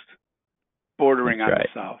Midwest, bordering on the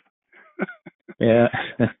South. Yeah.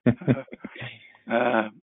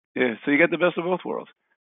 Yeah. So you get the best of both worlds.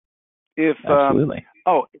 Absolutely.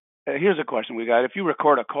 Here's a question we got. If you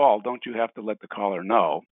record a call, don't you have to let the caller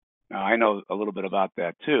know? Now, I know a little bit about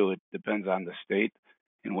that too. It depends on the state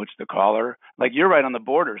in which the caller, like you're right on the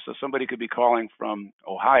border, so somebody could be calling from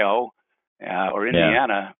Ohio or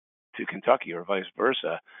Indiana to Kentucky or vice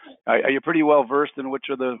versa. Are you pretty well versed in which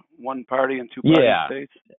are the one party and two party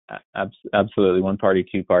states? Absolutely. One party,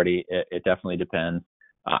 two party. It definitely depends.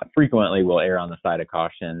 Frequently we'll err on the side of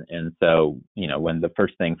caution, and so when the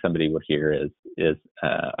first thing somebody would hear is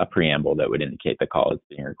a preamble that would indicate the call is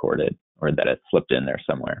being recorded or that it slipped in there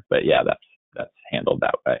somewhere. But yeah, that's handled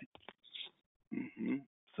that way. Mm-hmm.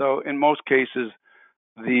 So in most cases,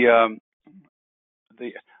 the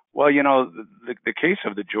case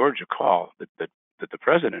of the Georgia call that the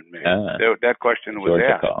president made, that question was Georgia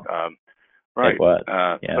asked. Call. Right. It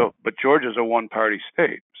was. So, but Georgia's a one-party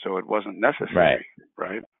state, so it wasn't necessary,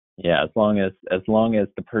 right? Yeah, as long as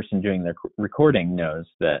the person doing the recording knows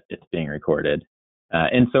that it's being recorded.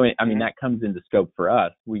 And so, I mean, that comes into scope for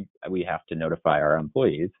us. We have to notify our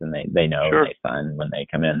employees, and they know, Sure. and they sign when they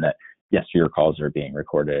come in that, yes, your calls are being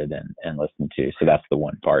recorded and listened to. So that's the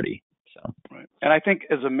one party. So, right. And I think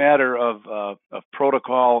as a matter of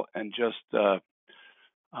protocol and just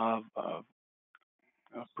of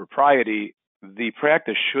propriety, the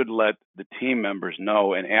practice should let the team members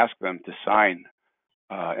know and ask them to sign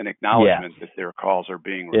an acknowledgement that their calls are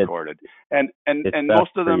being recorded. And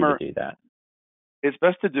most of them are. Do that. It's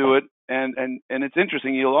best to do it, and it's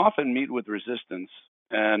interesting. You'll often meet with resistance,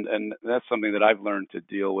 and that's something that I've learned to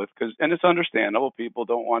deal with, and it's understandable. People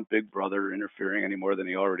don't want Big Brother interfering any more than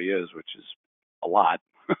he already is, which is a lot.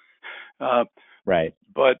 Right.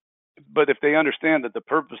 But if they understand that the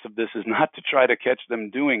purpose of this is not to try to catch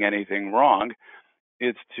them doing anything wrong,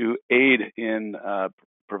 it's to aid in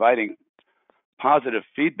providing positive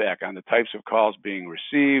feedback on the types of calls being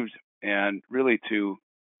received, and really to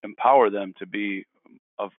empower them to be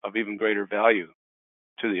of even greater value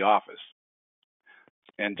to the office,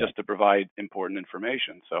 and just to provide important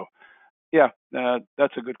information. So, yeah,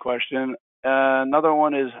 that's a good question. Another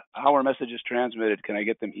one is, how are messages transmitted? Can I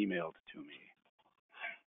get them emailed to me?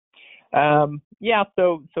 Yeah,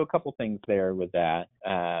 so a couple things there with that.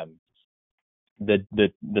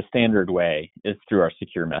 The standard way is through our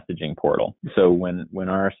secure messaging portal. So when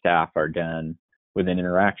our staff are done with an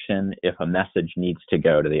interaction, if a message needs to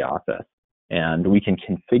go to the office, and we can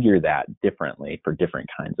configure that differently for different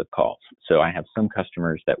kinds of calls. So I have some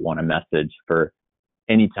customers that want a message for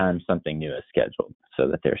anytime something new is scheduled, so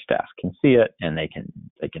that their staff can see it and they can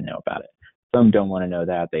know about it. Some don't want to know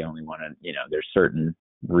that. They only want to, there's certain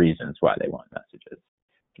reasons why they want messages.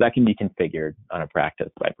 So that can be configured on a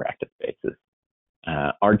practice by practice basis.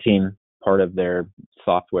 Our team, part of their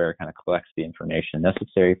software, kind of collects the information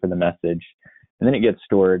necessary for the message, and then it gets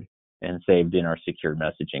stored and saved in our secure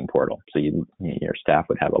messaging portal. So your staff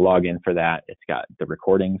would have a login for that. It's got the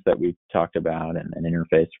recordings that we've talked about and an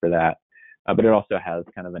interface for that. But it also has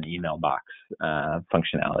kind of an email box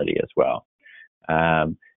functionality as well.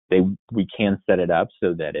 We can set it up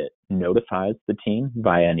so that it notifies the team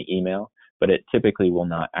via an email, but it typically will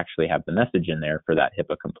not actually have the message in there for that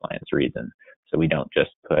HIPAA compliance reason. So we don't just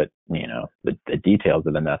put, the details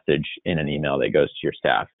of the message in an email that goes to your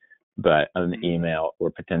staff, but an email or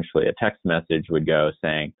potentially a text message would go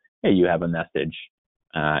saying, hey, you have a message,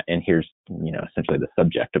 and here's, essentially the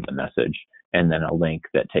subject of the message, and then a link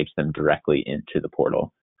that takes them directly into the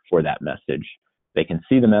portal for that message. They can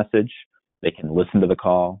see the message. They can listen to the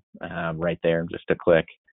call right there, just a click.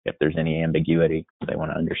 If there's any ambiguity, they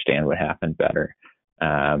want to understand what happened better.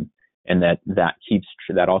 And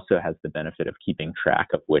that also has the benefit of keeping track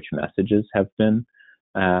of which messages have been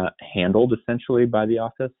handled essentially by the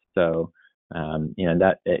office. So,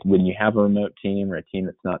 when you have a remote team or a team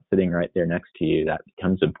that's not sitting right there next to you, that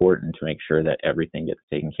becomes important to make sure that everything gets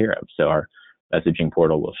taken care of. So our messaging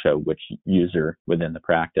portal will show which user within the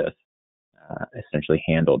practice essentially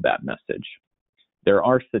handled that message. There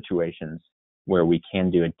are situations where we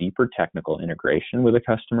can do a deeper technical integration with a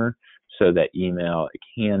customer so that email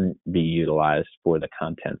can be utilized for the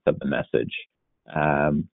contents of the message.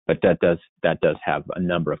 But that does have a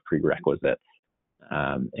number of prerequisites,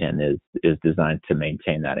 and is designed to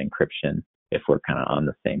maintain that encryption if we're kind of on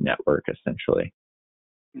the same network, essentially.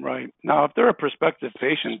 Right. Now, if they're a prospective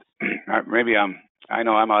patient, I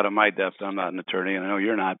know I'm out of my depth. I'm not an attorney, and I know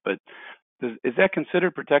you're not, but is that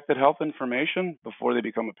considered protected health information before they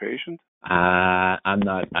become a patient? I'm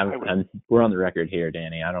not. We're on the record here,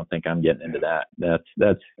 Danny. I don't think I'm getting into that.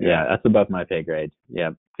 That's above my pay grade. Yeah,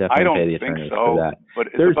 definitely pay the attorneys for that. But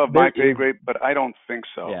it's above my pay grade. But I don't think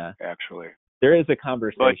so. Yeah. Actually, there is a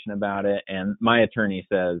conversation about it, and my attorney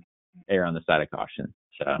says err on the side of caution.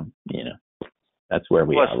 So that's where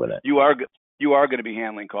we are with it. You are going to be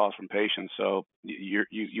handling calls from patients, so you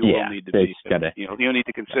will need to be. You'll need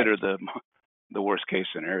to consider the worst case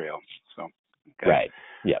scenario. So, okay. Right.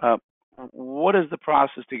 Yeah. What is the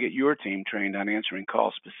process to get your team trained on answering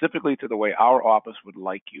calls specifically to the way our office would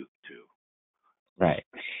like you to? Right.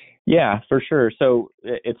 Yeah, for sure. So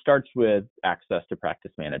it starts with access to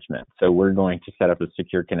practice management. So we're going to set up a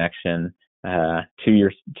secure connection to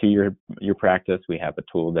your practice. We have a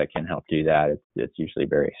tool that can help do that. It's usually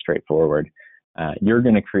very straightforward. You're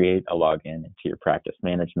going to create a login into your practice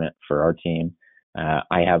management for our team.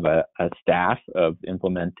 I have a staff of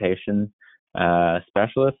implementation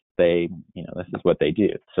specialists. This is what they do.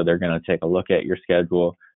 So they're going to take a look at your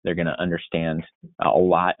schedule. They're going to understand a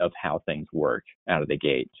lot of how things work out of the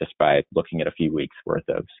gate just by looking at a few weeks worth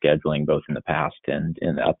of scheduling, both in the past and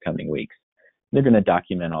in the upcoming weeks. They're going to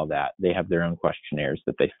document all that. They have their own questionnaires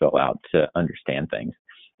that they fill out to understand things.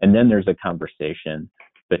 And then there's a conversation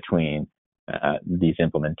between these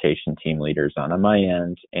implementation team leaders on my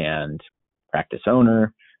end and practice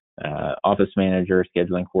owner, office manager,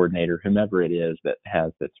 scheduling coordinator, whomever it is that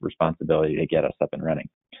has its responsibility to get us up and running.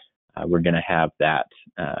 We're going to have that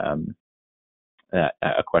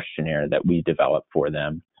a questionnaire that we develop for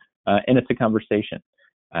them, and it's a conversation.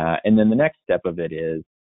 And then the next step of it is,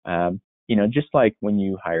 just like when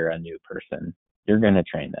you hire a new person, you're going to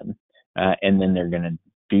train them, and then they're going to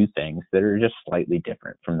do things that are just slightly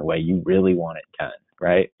different from the way you really want it done,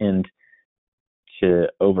 right? And to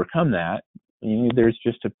overcome that, there's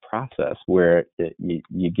just a process where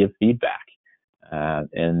you give feedback,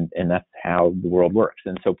 and that's how the world works.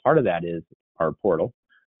 And so part of that is our portal.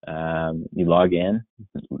 You log in,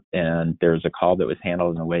 and there's a call that was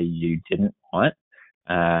handled in a way you didn't want.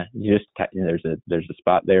 There's a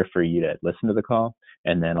spot there for you to listen to the call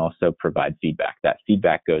and then also provide feedback. That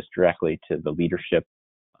feedback goes directly to the leadership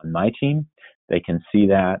on my team. They can see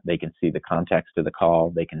that. They can see the context of the call.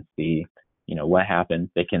 They can see, what happened.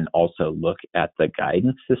 They can also look at the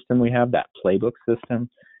guidance system we have, that playbook system,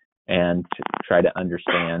 and try to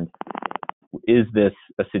understand, is this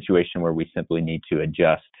a situation where we simply need to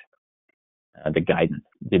adjust the guidance?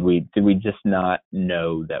 Did we just not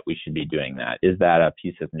know that we should be doing that? Is that a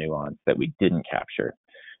piece of nuance that we didn't capture?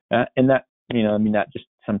 And that, that just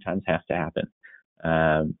sometimes has to happen.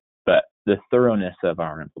 But the thoroughness of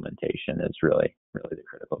our implementation is really, really the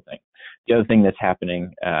critical thing. The other thing that's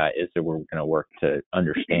happening is that we're going to work to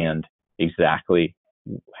understand exactly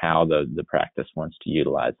how the practice wants to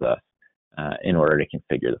utilize us in order to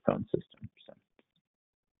configure the phone system. So.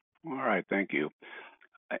 All right, thank you.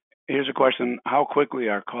 Here's a question: how quickly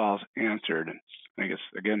are calls answered? I guess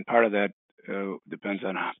again, part of that depends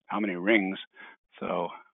on how many rings. So,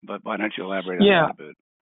 but why don't you elaborate on that a bit?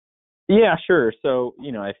 Yeah, sure. So,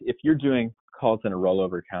 if you're doing calls in a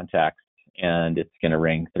rollover context and it's going to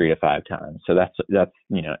ring 3 to 5 times, so that's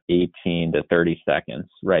 18 to 30 seconds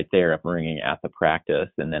right there of ringing at the practice,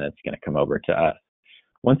 and then it's going to come over to us.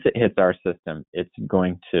 Once it hits our system, it's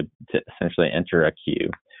going to essentially enter a queue.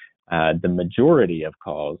 The majority of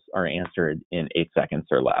calls are answered in 8 seconds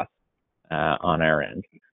or less on our end.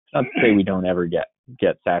 Not to say we don't ever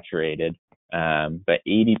get saturated, but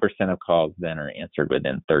 80% of calls then are answered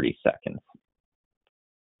within 30 seconds.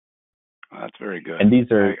 Well, that's very good. And these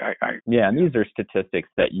are and these are statistics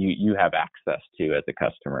that you have access to as a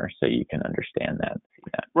customer, so you can understand that.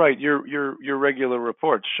 Right. Your regular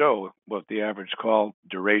reports show what the average call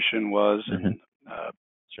duration was, and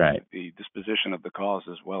that's right. The disposition of the calls,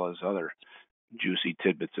 as well as other juicy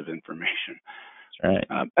tidbits of information. That's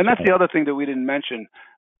right. And that's the other thing that we didn't mention.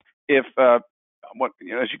 If as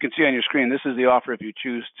you can see on your screen, this is the offer if you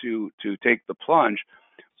choose to take the plunge.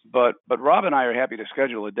 But Rob and I are happy to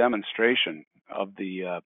schedule a demonstration of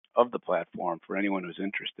the platform for anyone who's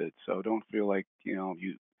interested. So don't feel like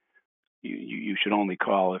you should only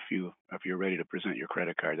call if you're ready to present your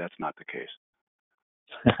credit card. That's not the case.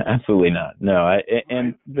 Absolutely not. No.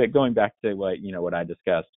 But going back to what I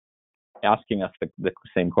discussed, asking us the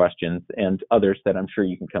same questions and others that I'm sure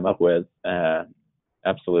you can come up with.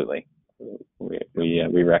 Absolutely,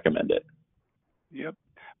 we recommend it. Yep.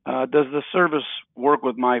 Does the service work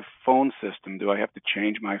with my phone system? Do I have to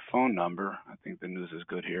change my phone number? I think the news is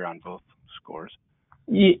good here on both scores.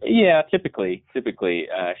 Yeah, typically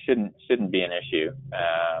shouldn't be an issue.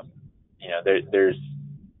 There's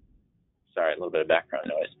sorry, a little bit of background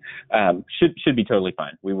noise. Should be totally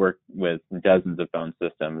fine. We work with dozens of phone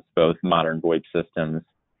systems, both modern VoIP systems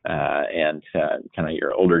and kind of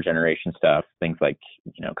your older generation stuff, things like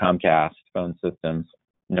Comcast phone systems.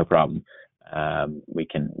 No problem. We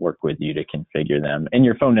can work with you to configure them, and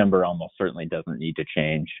your phone number almost certainly doesn't need to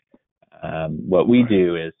change. What we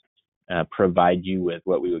do is provide you with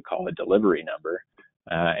what we would call a delivery number,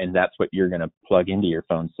 and that's what you're going to plug into your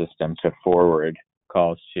phone system to forward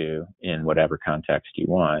calls to in whatever context you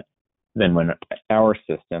want. Then when our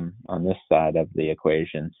system on this side of the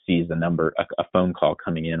equation sees a phone call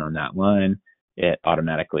coming in on that line, it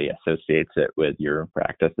automatically associates it with your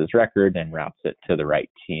practice's record and routes it to the right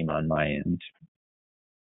team on my end.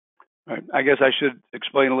 All right. I guess I should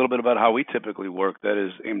explain a little bit about how we typically work. That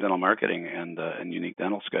is AIM Dental Marketing and Unique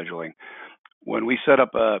Dental Scheduling. When we set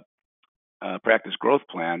up a practice growth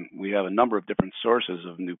plan, we have a number of different sources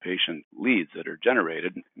of new patient leads that are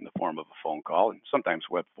generated in the form of a phone call and sometimes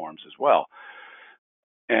web forms as well.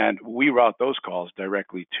 And we route those calls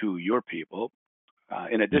directly to your people.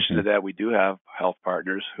 In addition to that, we do have health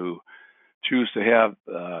partners who choose to have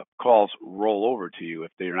calls roll over to you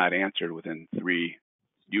if they are not answered within 3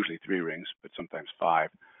 usually 3 rings, but sometimes 5,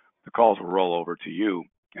 the calls will roll over to you,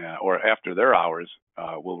 or after their hours,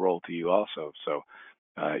 will roll to you also. So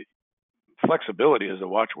flexibility is a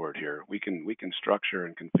watchword here. We can structure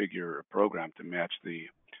and configure a program to match the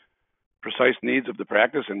precise needs of the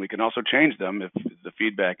practice, and we can also change them if the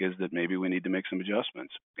feedback is that maybe we need to make some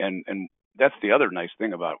adjustments. And that's the other nice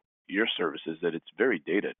thing about your service, is that it's very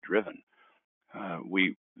data driven.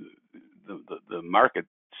 The market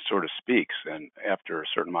sort of speaks, and after a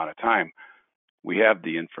certain amount of time, we have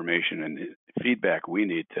the information and feedback we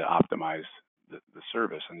need to optimize the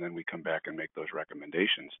service, and then we come back and make those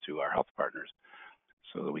recommendations to our health partners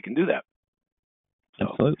so that we can do that. So,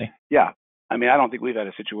 absolutely. Yeah. I mean, I don't think we've had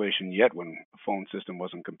a situation yet when a phone system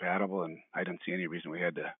wasn't compatible, and I didn't see any reason we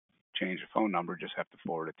had to change a phone number, just have to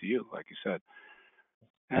forward it to you, like you said.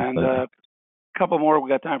 And a couple more, we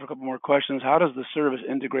got time for a couple more questions. How does the service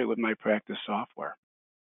integrate with my practice software?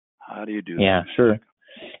 How do you do that? Yeah, sure.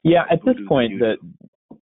 Yeah, at this point,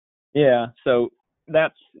 so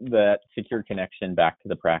that's that secure connection back to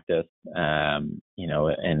the practice, and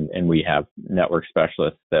we have network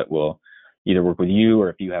specialists that will either work with you, or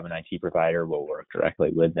if you have an IT provider, we'll work directly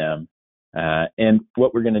with them. And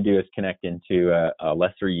what we're going to do is connect into a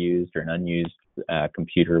lesser used or an unused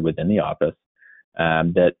computer within the office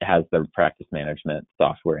that has the practice management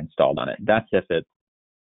software installed on it. That's if it's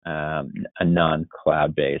a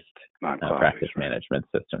non-cloud-based practice management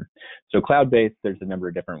system. So cloud-based, there's a number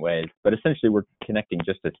of different ways, but essentially we're connecting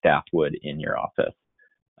just as staff would in your office.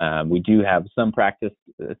 We do have some practice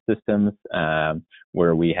systems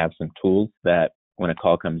where we have some tools that when a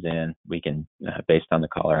call comes in, we can, based on the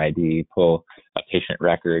caller ID, pull a patient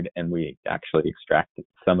record, and we actually extract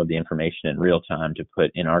some of the information in real time to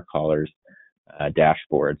put in our callers'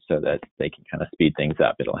 dashboard so that they can kind of speed things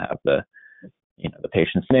up. It'll have the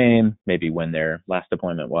patient's name, maybe when their last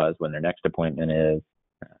appointment was, when their next appointment is,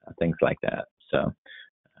 things like that. So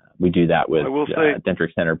we do that with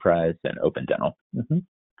Dentrix Enterprise and Open Dental.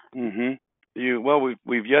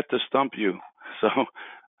 We've yet to stump you, so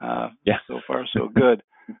so far so good.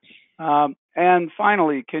 And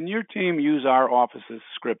finally, can your team use our office's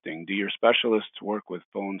scripting? Do your specialists work with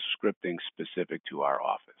phone scripting specific to our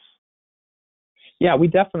office? Yeah, we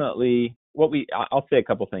definitely. I'll say a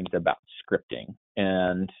couple things about scripting,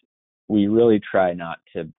 and we really try not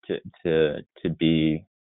to be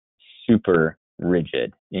super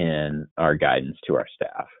rigid in our guidance to our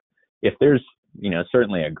staff. If there's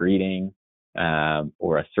certainly a greeting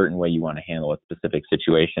or a certain way you want to handle a specific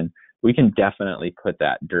situation, we can definitely put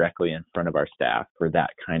that directly in front of our staff for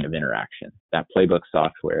that kind of interaction. That playbook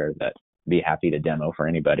software that be happy to demo for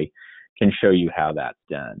anybody can show you how that's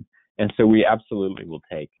done. And so we absolutely will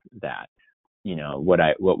take that.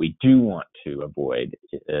 What we do want to avoid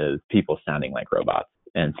is people sounding like robots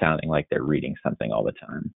and sounding like they're reading something all the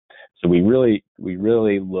time. So we really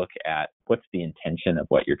look at what's the intention of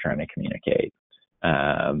what you're trying to communicate,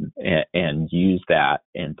 and use that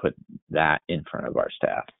and put that in front of our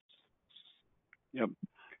staff. Yep.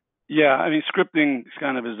 Yeah, I mean, scripting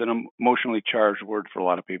kind of is an emotionally charged word for a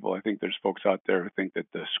lot of people. I think there's folks out there who think that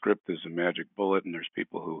the script is a magic bullet, and there's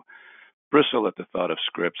people who bristle at the thought of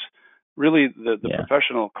scripts. Really, the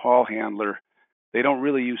professional call handler, they don't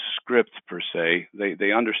really use scripts per se.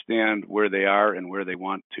 They understand where they are and where they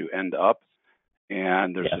want to end up.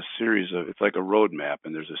 And there's a series of, it's like a roadmap,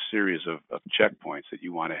 and there's a series of checkpoints that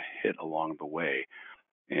you want to hit along the way.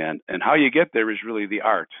 And how you get there is really the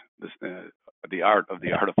art, the art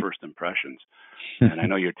of first impressions. And I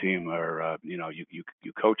know your team are,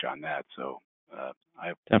 you coach on that. So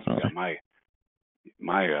I've definitely got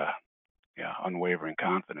my unwavering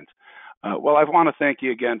confidence. Well, I want to thank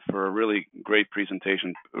you again for a really great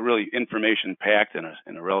presentation, really information-packed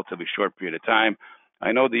in a relatively short period of time.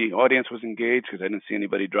 I know the audience was engaged because I didn't see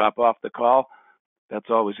anybody drop off the call. That's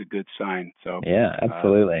always a good sign. So yeah,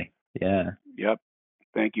 absolutely. Yep.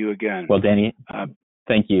 Thank you again. Well, Danny,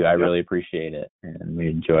 thank you. I really appreciate it, and we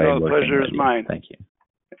enjoy working with you. The pleasure is mine. Thank you.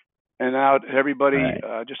 And now, everybody,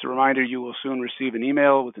 just a reminder, you will soon receive an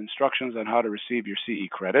email with instructions on how to receive your CE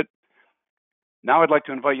credit. Now I'd like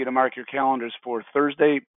to invite you to mark your calendars for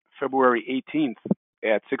Thursday, February 18th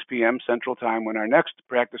at 6 p.m. Central Time, when our next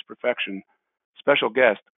Practice Perfection special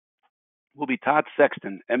guest will be Todd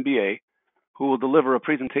Sexton, MBA, who will deliver a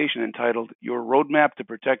presentation entitled Your Roadmap to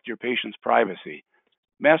Protect Your Patient's Privacy.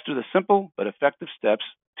 Master the simple but effective steps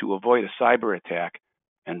to avoid a cyber attack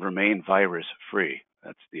and remain virus-free.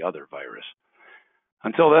 That's the other virus.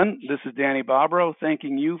 Until then, this is Danny Bobrow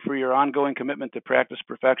thanking you for your ongoing commitment to practice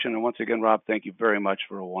perfection. And once again, Rob, thank you very much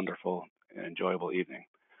for a wonderful and enjoyable evening.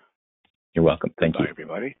 You're welcome. Thank you. Bye,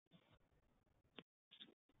 everybody.